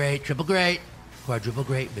 double great, triple great, quadruple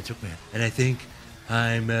great Vince McMahon. And I think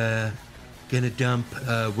I'm going to dump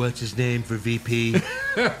what's his name for VP,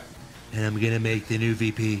 and I'm going to make the new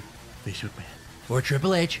VP Vince McMahon. Or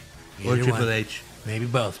Triple H. Or Either Triple one. H. Maybe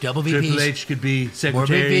both. Double VPs. Triple H could be More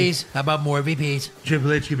secretary. VPs. How about more VPs?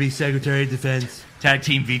 Triple H could be Secretary of Defense Tag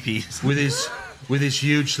team VPs. with his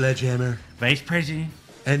huge sledgehammer, Vice President.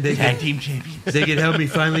 and they Tag could, team champions. they could help me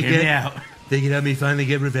finally Hear me get out. they could help me finally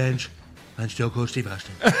get revenge on Stone Cold Steve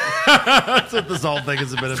Austin. That's what this whole thing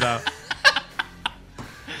is a bit about.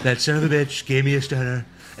 That son of a bitch gave me a stunner,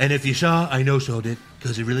 and if you saw, I no-sold it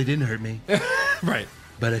because it really didn't hurt me, Right.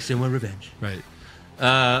 but I still want revenge. Right.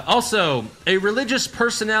 Also, a religious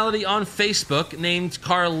personality on Facebook named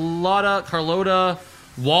Carlota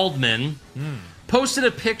Waldman posted a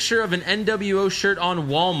picture of an NWO shirt on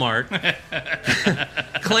Walmart,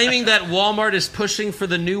 claiming that Walmart is pushing for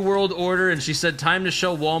the New World Order, and she said, time to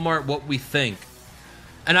show Walmart what we think.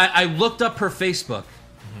 And I looked up her Facebook.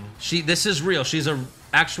 This is real. She's a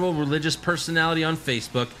actual religious personality on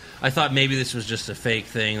Facebook. I thought maybe this was just a fake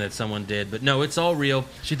thing that someone did, but no, it's all real.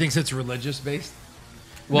 She thinks it's religious based?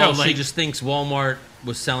 Well, No, she like- just thinks Walmart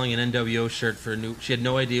was selling an NWO shirt for a new... She had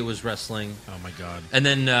no idea it was wrestling. Oh, my God. And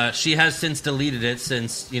then she has since deleted it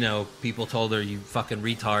since, people told her, you fucking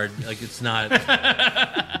retard. Like, it's not...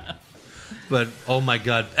 But, oh, my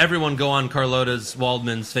God. Everyone go on Carlotta's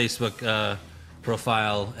Waldman's Facebook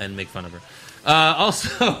profile and make fun of her.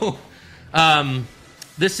 Also,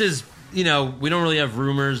 this is... we don't really have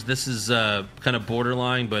rumors. This is kind of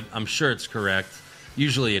borderline, but I'm sure it's correct.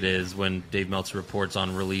 Usually it is when Dave Meltzer reports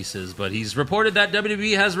on releases, but he's reported that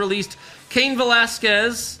WWE has released Cain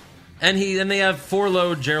Velasquez, and they have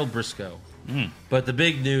four-load Gerald Briscoe. But the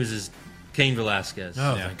big news is Cain Velasquez.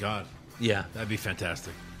 Oh, thank God. Yeah. That'd be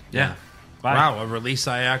fantastic. Yeah. Bye. Wow, a release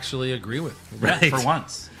I actually agree with. Right. For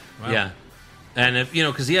once. Wow. Yeah. And, if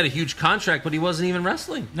because he had a huge contract, but he wasn't even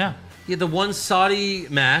wrestling. No. He had the one Saudi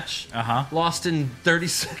match, lost in 30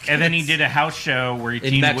 seconds. And then he did a house show where he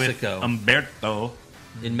In teamed Mexico. with Umberto.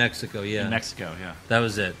 In Mexico, yeah. In Mexico, yeah. That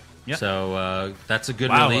was it. Yep. So that's a good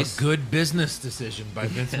Wow, release. a good business decision by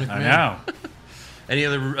Vince McMahon. I know. Any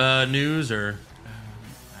other news or?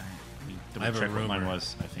 I have a check what rumor. mine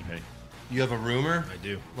was. I think You have a rumor? I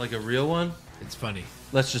do. Like a real one? It's funny.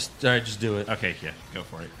 Let's just do it. Okay, yeah, go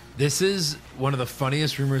for it. This is one of the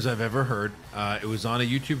funniest rumors I've ever heard. It was on a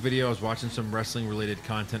YouTube video. I was watching some wrestling-related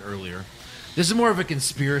content earlier. This is more of a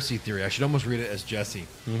conspiracy theory. I should almost read it as Jesse.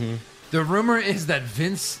 Mm-hmm. The rumor is that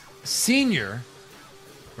Vince Sr.,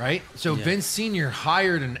 right? So Yeah. Vince Sr.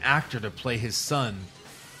 hired an actor to play his son,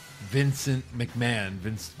 Vincent McMahon,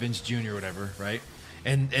 Vince Jr., whatever, right?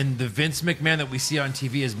 And the Vince McMahon that we see on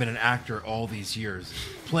TV has been an actor all these years,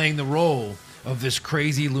 playing the role of this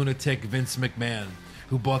crazy lunatic Vince McMahon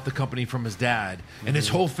who bought the company from his dad. And his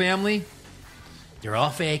whole family, they're all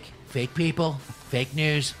fake people, fake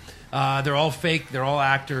news. They're all fake. They're all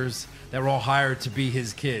actors that were all hired to be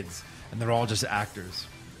his kids, and they're all just actors.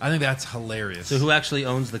 I think that's hilarious. So who actually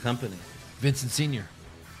owns the company? Vincent Sr.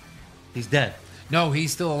 He's dead. No,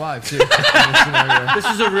 he's still alive too. In this scenario. This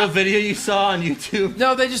is a real video you saw on YouTube?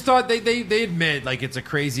 No, they just thought they admit like it's a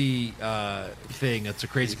crazy thing. It's a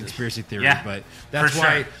crazy conspiracy theory. Yeah, but that's for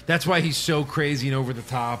why sure. that's why he's so crazy and over the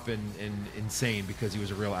top and insane, because he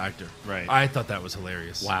was a real actor. Right. I thought that was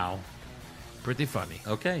hilarious. Wow. Pretty funny.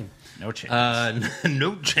 Okay. No chance.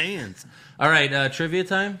 No chance. All right, trivia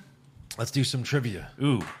time? Let's do some trivia.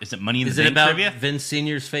 Ooh, is it Money in the Is it Bank about trivia? Vince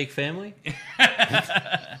Sr.'s fake family?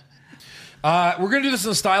 We're gonna do this in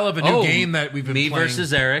the style of a new game that we've been me playing.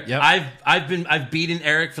 versus Eric. Yep. I've beaten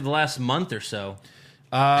Eric for the last month or so.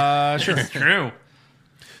 Sure. True.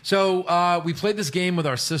 So we played this game with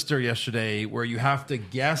our sister yesterday, where you have to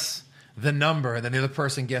guess the number, and then the other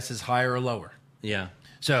person guesses higher or lower. Yeah,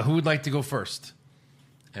 So who would like to go first?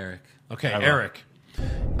 Eric. Okay, I will. Eric.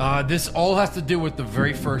 This all has to do with the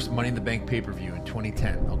very first Money in the Bank pay-per-view in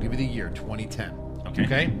 2010. I'll give you the year, 2010.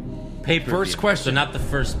 Okay. Pay-per-view. First question. So not the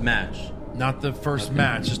first match. Not the first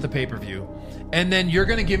match, just the pay-per-view. And then you're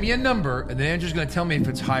going to give me a number, and then Andrew's going to tell me if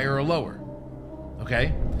it's higher or lower.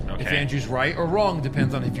 Okay? Okay. If Andrew's right or wrong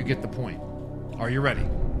depends on if you get the point. Are you ready?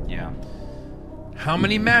 Yeah. How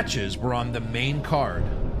many matches were on the main card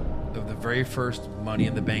of the very first Money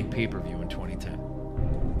in the Bank pay-per-view in 2010?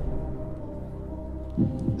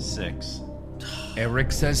 6.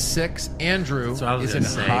 Eric says 6. Andrew, That's what I was is it gonna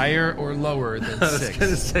say. higher or lower than I was 6?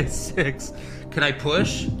 gonna say 6. Can I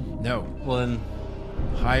push? No. Well then,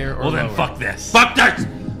 Higher or Well, lower? then fuck this. fuck that.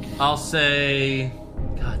 I'll say.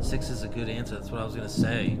 God, 6 is a good answer. That's what I was gonna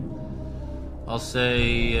say. I'll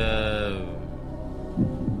say.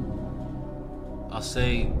 I'll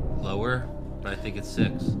say lower, but I think it's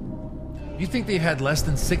 6. You think they had less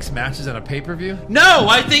than 6 matches on a pay-per-view? No,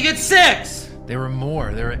 I think it's 6. There were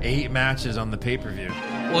more. There were 8 matches on the pay-per-view.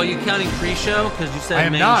 Well, are you counting pre-show? Because you said I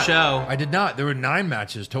am main not. show. I did not. There were 9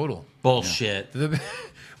 matches total. Bullshit.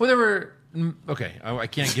 Well, there were... Okay, I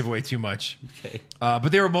can't give away too much. Okay. But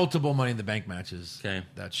there were multiple Money in the Bank matches. Okay.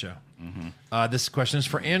 That show. This question is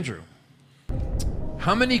for Andrew.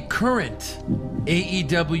 How many current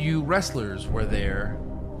AEW wrestlers were there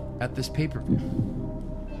at this pay-per-view?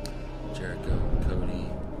 Jericho, Cody.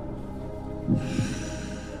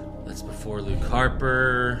 That's before Luke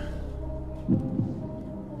Harper.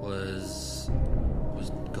 Was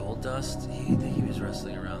Goldust? He was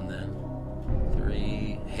wrestling around then.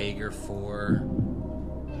 3. Hager 4.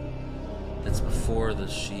 That's before the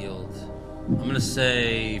Shield. I'm gonna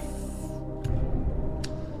say.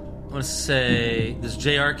 Does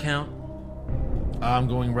JR count? I'm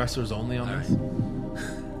going wrestlers only on this.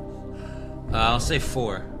 I'll say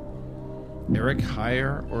 4. Eric,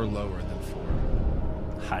 higher or lower than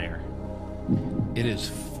higher. It is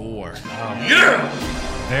 4. Yeah!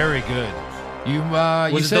 Very good. You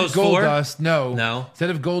Was it said those 4? Goldust. No. No.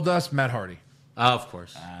 Instead of Goldust, Matt Hardy. Oh, of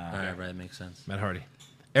course. All right, that makes sense. Matt Hardy.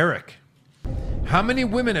 Eric. How many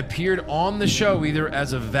women appeared on the show either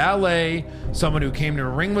as a valet, someone who came to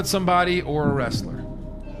ring with somebody, or a wrestler?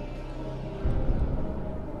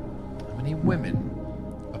 How many women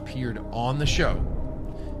appeared on the show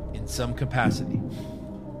in some capacity?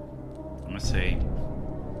 I'm going to say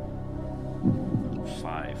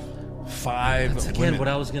 5. 5 That's again women. what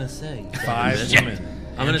I was going to say. 5 women.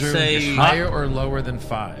 I'm going to Andrew, say higher or lower than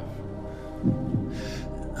 5?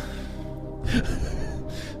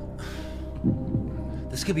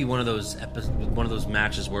 This could be one of those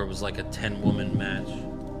matches where it was like a 10-woman match.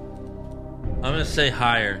 I'm going to say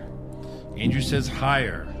higher. Andrew says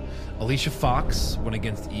higher. Alicia Fox went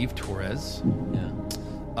against Eve Torres.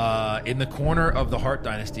 Yeah. In the corner of the Hart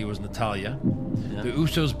Dynasty was Natalya. Yeah. The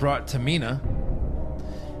Usos brought Tamina.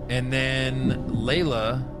 And then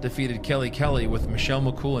Layla defeated Kelly with Michelle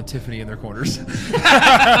McCool and Tiffany in their corners. 8.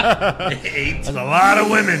 That's a lot of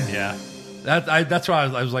women. Yeah. That's why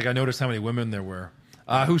I was like, I noticed how many women there were.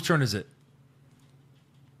 Whose turn is it?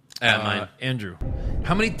 Mine. Andrew.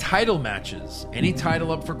 How many title matches? Any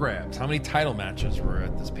title up for grabs? How many title matches were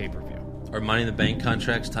at this pay-per-view? Are Money in the Bank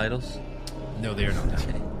contracts titles? No, they are not.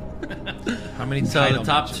 How many So title the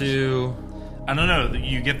top matches? 2... I don't know.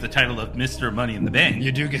 You get the title of Mr. Money in the Bank.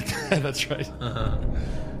 You do get that. That's right.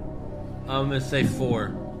 I'm going to say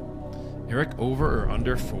 4. Eric, over or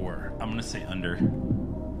under 4? I'm going to say under.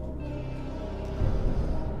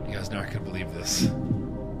 You guys not going to believe this.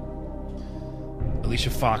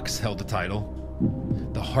 Alicia Fox held the title.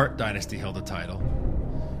 The Hart Dynasty held the title.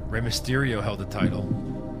 Rey Mysterio held the title.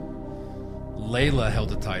 Layla held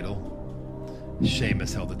the title.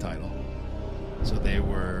 Sheamus held the title. So they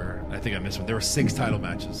were, I think I missed one. There were 6 title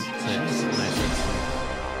matches. 6.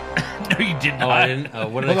 No, you did not. Oh, I didn't.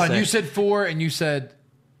 What did Hold I on, say? you said 4 and you said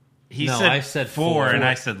No, I said 4. and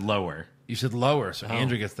I said lower. you said lower. So Oh.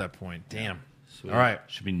 Andrew gets that point. Damn. Sweet. All right.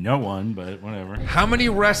 Should be no one, but whatever. How many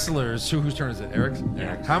wrestlers? Whose turn is it? Eric's?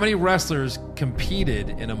 Eric's. How many wrestlers competed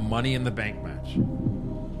in a Money in the Bank match?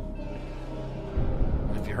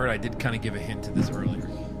 If you heard, I did kind of give a hint to this earlier.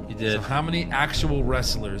 You did. So how many actual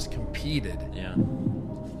wrestlers competed Yeah.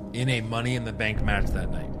 in a Money in the Bank match that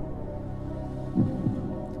night?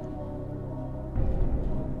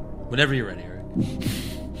 Whenever you're ready, Eric.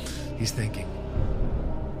 He's thinking.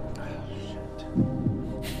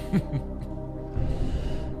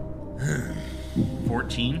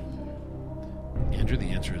 14. Andrew, the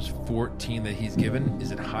answer is 14 that he's given.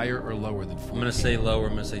 Is it higher or lower than 14? I'm going to say lower.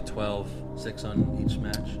 I'm going to say 12. 6 on each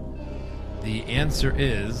match. The answer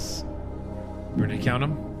is, we're going to count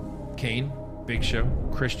them. Kane, Big Show,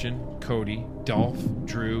 Christian, Cody, Dolph,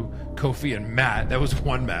 Drew, Kofi, and Matt. That was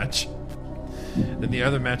one match. Then the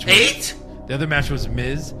other match was 8? The other match was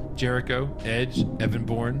Miz, Jericho, Edge, Evan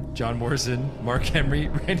Bourne, John Morrison, Mark Henry,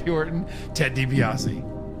 Randy Orton, Ted DiBiase.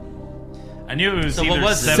 I knew it was So either what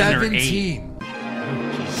was it? 7 or 8. 17.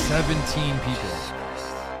 17 people.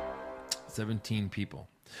 17 people.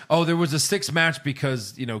 Oh, there was a 6th match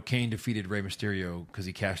because, Kane defeated Rey Mysterio because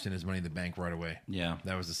he cashed in his Money in the Bank right away. Yeah.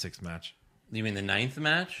 That was the 6th match. You mean the 9th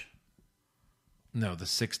match? No, the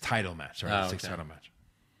 6th title match. Sorry, Oh, the 6th okay. title match.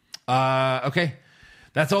 Okay.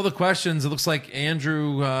 That's all the questions. It looks like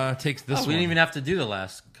Andrew takes this Oh, one. we didn't even have to do the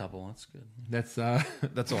last couple. That's good.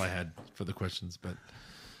 That's all I had for the questions. But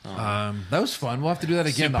that was fun. We'll have to do that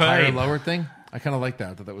again. The higher Superb. lower thing. I kind of like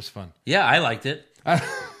that. I thought that was fun. Yeah, I liked it. I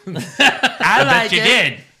bet you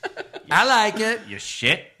did. I like it. You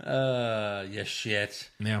shit. Yeah, shit.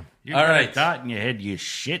 Yeah. You All got a right. thought in your head, you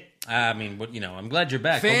shit. I mean, I'm glad you're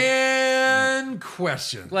back. Fan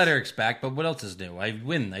question. Glad Eric's back, but what else is new? I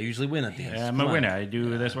win. I usually win at the end. Yeah, I'm Come a on. winner. I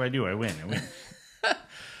do. That's what I do. I win.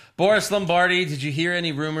 Boris Lombardi, did you hear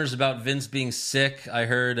any rumors about Vince being sick? I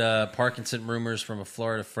heard Parkinson rumors from a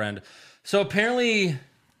Florida friend. So apparently,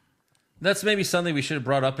 that's maybe something we should have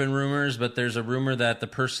brought up in rumors, but there's a rumor that the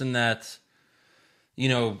person that,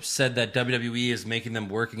 said that WWE is making them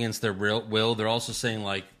work against their will, they're also saying,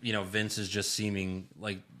 Vince is just seeming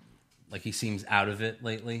like he seems out of it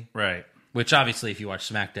lately. Right. Which, obviously, if you watch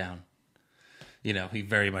SmackDown, he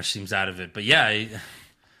very much seems out of it. But yeah,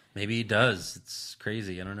 maybe he does. It's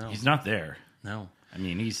crazy. I don't know. He's not there. No. I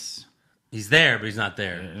mean, he's there, but he's not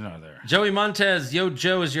there. not there. Joey Montez, yo,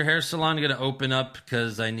 Joe, is your hair salon going to open up?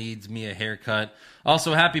 Because I needs me a haircut.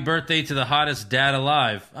 Also, happy birthday to the hottest dad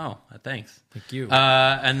alive. Oh, thanks. Thank you.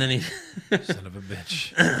 And then he... Son of a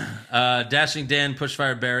bitch. Dashing Dan,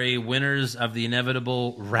 Pushfire Barry, winners of the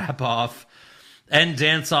inevitable wrap-off. And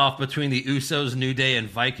dance off between the Usos, New Day, and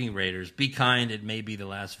Viking Raiders. Be kind. It may be the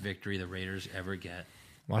last victory the Raiders ever get.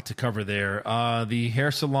 A lot to cover there. The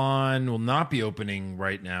hair salon will not be opening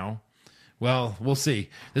right now. Well, we'll see.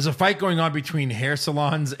 There's a fight going on between hair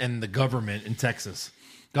salons and the government in Texas.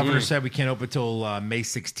 Governor said we can't open until May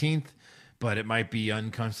 16th, but it might be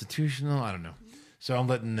unconstitutional. I don't know. So I'm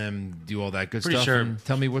letting them do all that good Pretty stuff. sure- And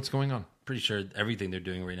tell me what's going on. Pretty sure everything they're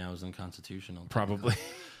doing right now is unconstitutional. Probably.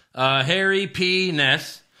 Harry P.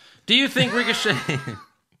 Ness. Do you think Ricochet...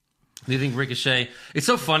 Do you think Ricochet... It's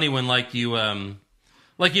so funny when, like, you...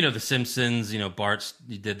 Like, The Simpsons, Bart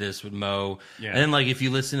you did this with Mo. Yeah. And then, like, if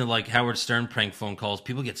you listen to, like, Howard Stern prank phone calls,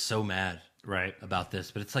 people get so mad Right. about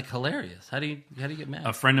this. But it's, like, hilarious. How do you get mad?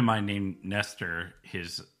 A friend of mine named Nestor,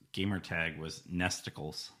 his gamer tag was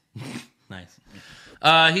Nesticles. Nice.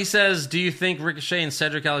 He says, do you think Ricochet and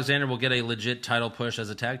Cedric Alexander will get a legit title push as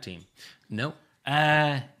a tag team? No.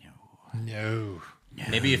 No.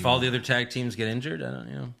 Maybe if all the other tag teams get injured, I don't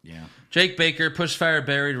know. Yeah. Jake Baker, Pushfire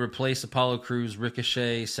Barry to replace Apollo Crews,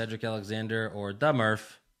 Ricochet, Cedric Alexander, or the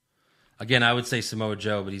Murph. Again, I would say Samoa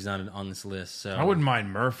Joe, but he's not on this list. So I wouldn't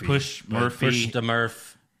mind Murphy. Push but Murphy, push the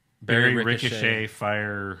Murph, Barry Barry Ricochet,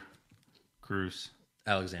 Fire Cruz.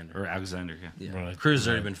 Alexander. Or Alexander, yeah. Yeah. Right. Cruz has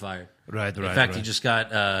already been fired. Right. In fact, he just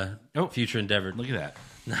got Future Endeavored. Look at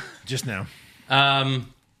that. Just now.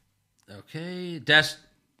 Okay.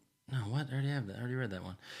 No, what? I already have that. I already read that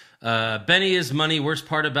one. Benny is money. Worst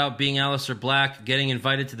part about being Aleister Black, getting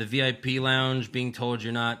invited to the VIP lounge, being told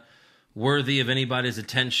you're not worthy of anybody's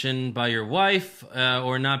attention by your wife,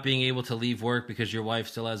 or not being able to leave work because your wife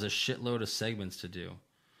still has a shitload of segments to do.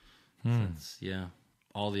 That's, yeah,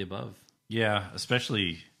 all the above. Yeah,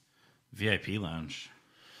 especially VIP lounge.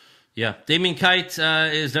 Yeah, Damien Kite,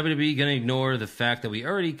 is WWE going to ignore the fact that we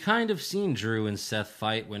already kind of seen Drew and Seth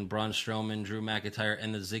fight when Braun Strowman, Drew McIntyre,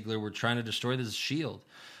 and the Ziggler were trying to destroy the Shield?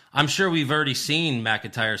 I'm sure we've already seen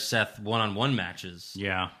McIntyre, Seth one-on-one matches.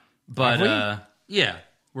 Yeah. But, yeah,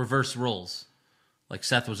 reverse roles. Like,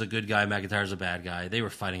 Seth was a good guy, McIntyre's a bad guy. They were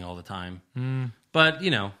fighting all the time. But,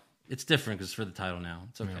 it's different because it's for the title now.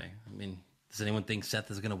 It's okay. I mean, does anyone think Seth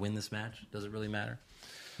is going to win this match? Does it really matter?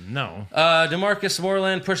 No. DeMarcus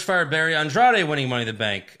Moreland, Pushfire Barry, Andrade winning Money in the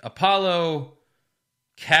Bank, Apollo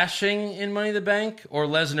cashing in Money in the Bank, or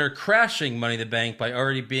Lesnar crashing Money in the Bank by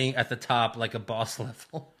already being at the top like a boss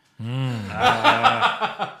level.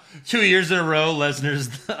 2 years in a row, Lesnar's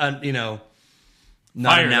not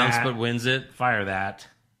Fire announced that. but wins it. Fire that.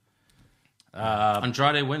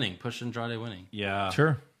 Andrade winning, push Andrade winning. Yeah.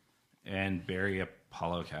 Sure. And Barry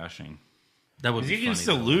Apollo cashing. That would be You funny. can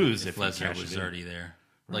still though, lose if if he Lesnar cashes was in. already there.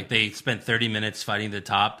 Like they spent 30 minutes fighting the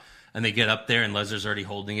top, and they get up there, and Lesnar's already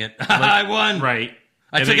holding it. I won. Right.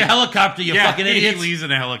 I And took then- a helicopter. You fucking he idiots. leaves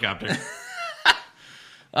in a helicopter.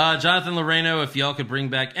 Jonathan Loreno, if y'all could bring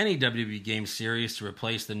back any WWE game series to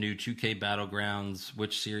replace the new 2K Battlegrounds,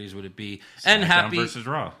 which series would it be? And SmackDown happy versus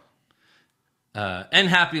Raw. and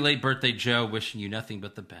happy late birthday, Joe. Wishing you nothing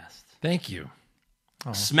but the best. Thank you.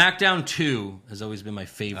 SmackDown 2 has always been my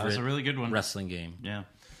favorite. That was a really good one. Wrestling game. Yeah.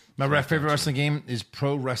 My favorite wrestling game is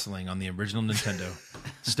Pro Wrestling on the original Nintendo.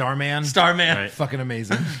 Starman. Starman. Right. Fucking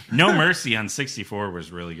amazing. No Mercy on 64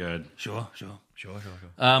 was really good. Sure.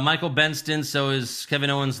 Michael Benston, so is Kevin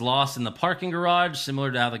Owens lost in the parking garage,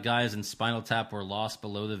 similar to how the guys in Spinal Tap were lost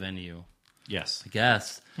below the venue? Yes. I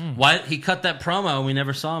guess. Why he cut that promo and we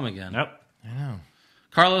never saw him again? Nope. I know.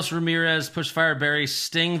 Carlos Ramirez, Pushfire Barry,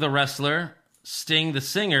 Sting the wrestler, Sting the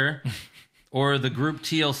singer, or the group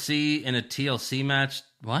TLC in a TLC match.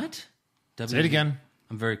 What? Say it again.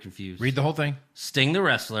 I'm very confused. Read the whole thing. Sting the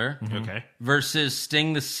wrestler Okay. versus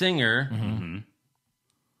Sting the singer.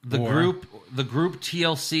 The group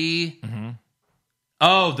TLC.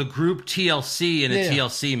 Oh, the group TLC in a Yeah.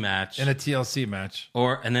 TLC match. In a TLC match.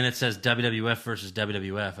 And then it says WWF versus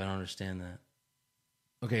WWF. I don't understand that.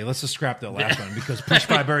 Okay, let's just scrap that last one because Push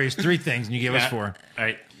by Barry is 3 things and you gave us 4. All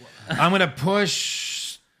right. I'm going to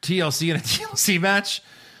push TLC in a TLC match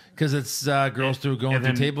because it's girls through going and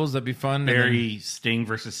through then tables. That'd be fun. And then- Barry Sting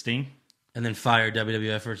versus Sting. And then fire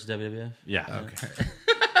WWF versus WWF. Yeah.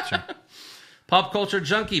 Okay. Pop Culture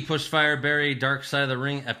Junkie, Pushfire Barry, Dark Side of the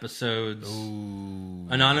Ring episodes. Ooh.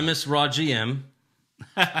 Anonymous Raw GM.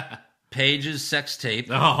 Paige's sex tape.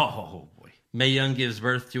 Oh, boy. Mae Young gives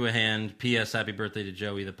birth to a hand. P.S. Happy birthday to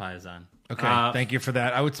Joey the Paisan. Okay, thank you for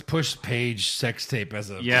that. I would push Paige sex tape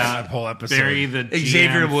as a Yeah. whole episode. Barry the GM,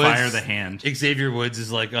 Xavier Woods. fire the hand. Xavier Woods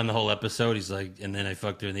is like on the whole episode. He's like, and then I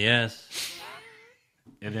fucked her in the ass.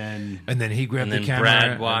 And then And then he grabbed And the then camera.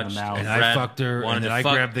 Brad watched, mouth. and Brad I fucked her. wanted And then to I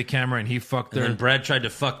fuck- grabbed the camera and he fucked And her. then Brad tried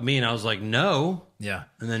to fuck me, and I was like, no. Yeah.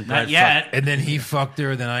 And then Brad not yet. And then he fucked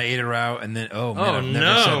her. Then I ate her out. And then, oh, man, Oh, I've never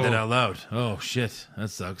no. said that out loud. Oh, shit. That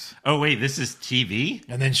sucks. Oh wait, this is TV.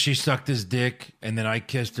 And then she sucked his dick. And then I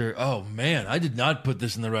kissed her. Oh, man. I did not put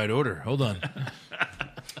this in the right order. Hold on.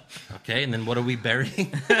 Okay, and then what are we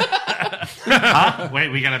burying? Wait,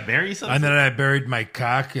 we gotta bury something. And then I buried my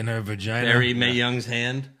cock in her vagina. Bury Mae Young's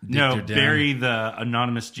hand? No, her down. bury the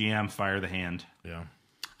anonymous GM. Fire the hand. Yeah.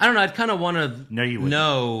 I don't know. I'd kind of want to No, you wouldn't.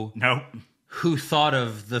 know Nope. who thought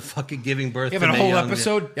of the fucking giving birth You to have a Mae whole Young.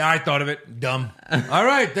 episode? Yeah, I thought of it. Dumb. All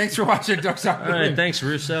right. Thanks for watching Duck Soccer. All right, thanks,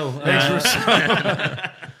 Russo. Thanks, Russo.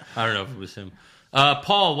 I don't know if it was him.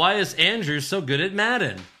 Paul, why is Andrew so good at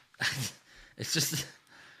Madden? It's just...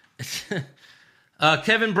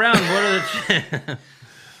 Kevin Brown, what are the...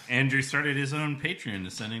 Andrew started his own Patreon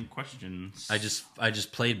to send in questions. I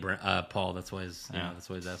just played Paul. That's why he's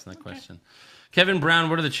asking that question. Kevin Brown,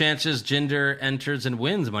 what are the chances Jinder enters and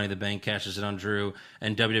wins Money in the Bank, cashes it on Drew,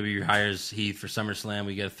 and WWE hires Heath for SummerSlam?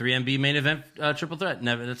 We get a 3MB main event triple threat.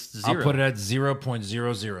 Never. That's 0. I'll put it at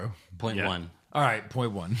 0.00. 0.1. All right,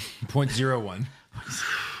 0.1. 0.01.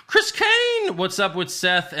 Chris Kane, what's up with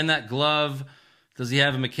Seth and that glove? Does he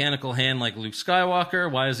have a mechanical hand like Luke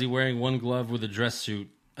Skywalker? Why is he wearing one glove with a dress suit?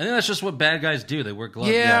 I think that's just what bad guys do. They wear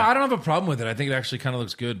gloves. Yeah, I don't have a problem with it. I think it actually kind of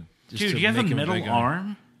looks good. just Dude, to you have a make him metal bigger.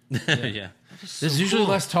 arm? yeah. There's usually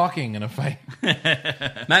less talking in a fight.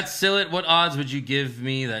 Matt Sillett, what odds would you give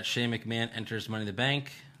me that Shane McMahon enters Money in the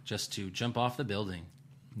Bank just to jump off the building?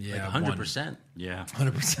 Yeah, Like 100%. Yeah.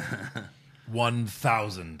 100%.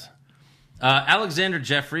 1,000. Alexander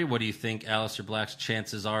Jeffrey, what do you think Aleister Black's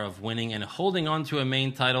chances are of winning and holding on to a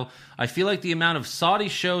main title? I feel like the amount of Saudi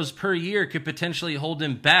shows per year could potentially hold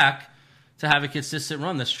him back to have a consistent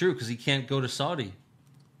run. That's true, because he can't go to Saudi.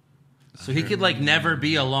 So he could, never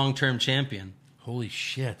be a long-term champion. Holy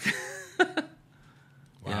shit.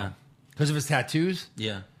 Yeah. Because of his tattoos?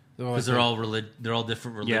 Yeah. They're all Because they're all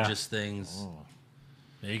different religious Yeah. things.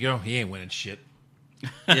 There you go. He ain't winning shit.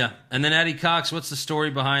 Yeah. And then Eddie Cox, what's the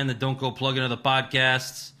story behind the Don't Go Plug Into the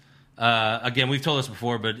podcasts? Again, we've told this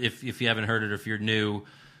before, but if you haven't heard it or if you're new,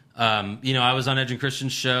 I was on Edge and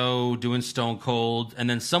Christian's show doing Stone Cold, and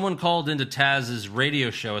then someone called into Taz's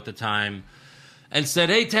radio show at the time and said,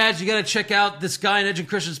 "Hey, Taz, you got to check out this guy in Edge and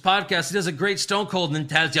Christian's podcast. He does a great Stone Cold." And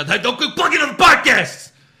then Taz yelled, "Hey, don't go plug into the podcast!"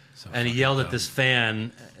 And he yelled at this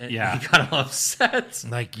fan. And Yeah. he got all upset.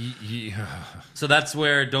 Like, So that's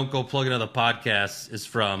where Don't Go Plug Into the podcast is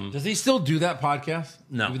from. does he still do that podcast?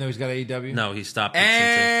 No. Even though he's got AEW? No, he stopped. It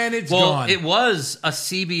And since it's well, gone. it was a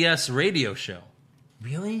CBS radio show.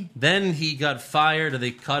 Really? Then he got fired, or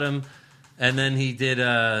they cut him, and then he did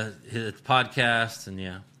his podcast, and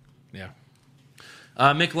yeah. Yeah.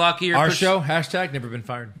 Mick Lockyer. Our show, hashtag never been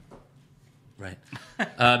fired. Right.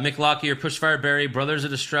 Mick Lockyer, Pushfire Barry, Brothers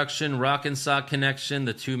of Destruction, Rock and Sock Connection,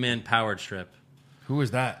 the two-man power trip. Who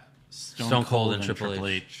was that? Stone Cold and Triple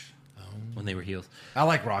H. When they were heels. I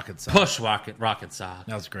like Rocket Sock. Push Rocket Sock.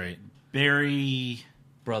 That was great. Barry.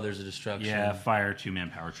 Brothers of Destruction. Yeah, Fire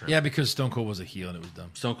 2-man power trip. Yeah, because Stone Cold was a heel and it was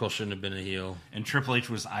dumb. Stone Cold shouldn't have been a heel. And Triple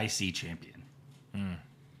H was IC champion.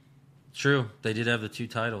 True. They did have the two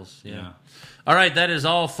titles. Yeah. Yeah. All right, that is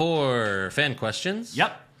all for fan questions.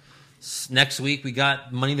 Yep. Next week, we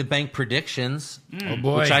got Money in the Bank predictions. Oh,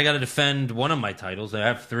 boy. Which I got to defend one of my titles. I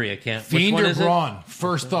have 3. I can't. Fiend which one or is Braun?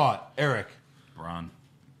 First thought. Eric. Braun.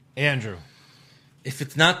 Andrew. If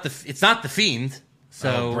it's not the Fiend,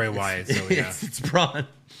 so Bray Wyatt, so yeah. it's Braun.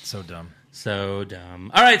 So dumb. So dumb.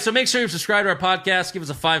 All right, so make sure you subscribe to our podcast. Give us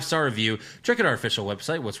a 5-star review. Check out our official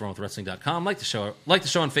website, what'swrongwithwrestling.com. Like the show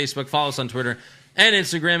on Facebook. Follow us on Twitter and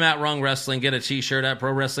Instagram at Wrong Wrestling. Get a t-shirt at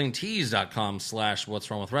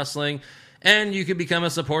ProWrestlingTees.com/what'swrongwithwrestling. And you can become a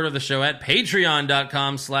supporter of the show at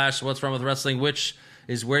Patreon.com/what'swrongwithwrestling, which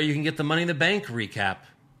is where you can get the Money in the Bank recap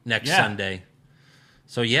next Sunday.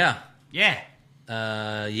 So yeah. Yeah.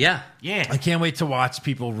 Yeah. Yeah. I can't wait to watch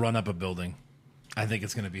people run up a building. I think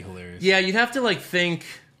it's going to be hilarious. Yeah, you'd have to think.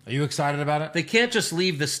 Are you excited about it? They can't just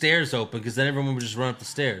leave the stairs open because then everyone would just run up the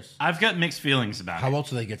stairs. I've got mixed feelings about How it. else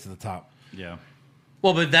do they get to the top? Yeah.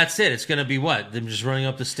 Well, but that's it. It's going to be what? Them just running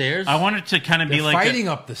up the stairs? I want it to kind of be They're like fighting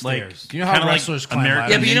up the stairs. You know how kinda wrestlers climb American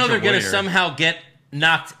ladders? Yeah, but you know Ninja they're going to Warrior. somehow get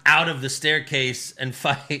knocked out of the staircase and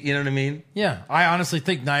fight. You know what I mean? Yeah, I honestly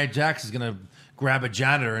think Nia Jax is going to grab a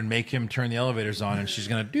janitor and make him turn the elevators on, and she's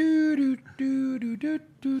going to do do do do do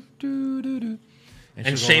do do do do.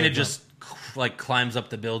 And she'll go Shayna right just climbs up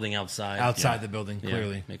the building outside. outside the building. Yeah,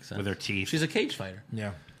 Clearly, makes sense. with her teeth. She's a cage fighter.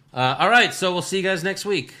 yeah. All right, so we'll see you guys next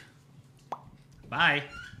week. Bye.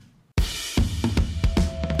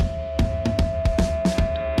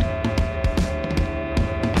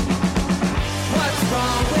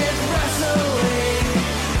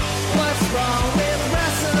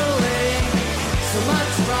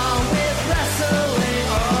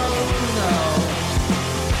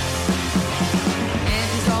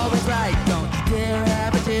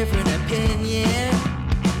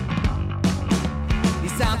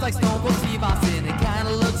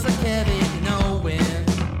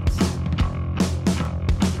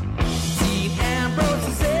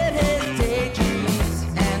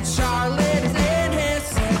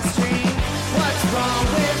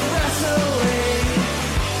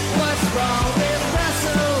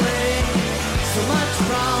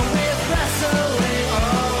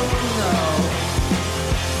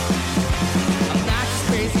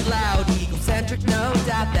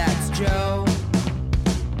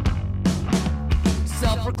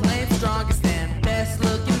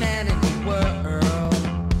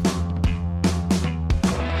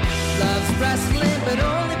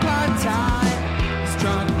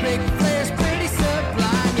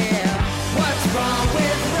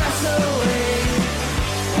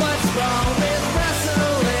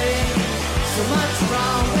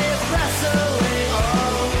 wrong with wrestling?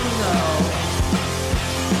 Oh no.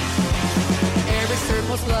 Eric's third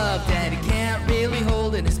most loved and he can't really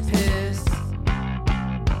hold in his piss.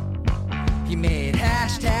 He made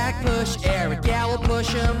hashtag push Eric, yeah, we'll push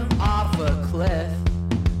him off a cliff.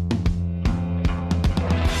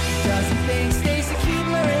 Doesn't think Stacy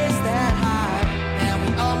Kubler is that high, and we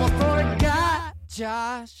almost forgot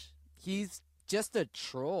Josh. He's just a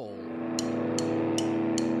troll.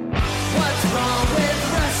 What's wrong with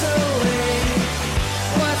wrestling?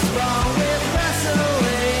 What's wrong with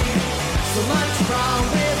wrestling? So much wrong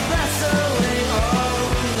with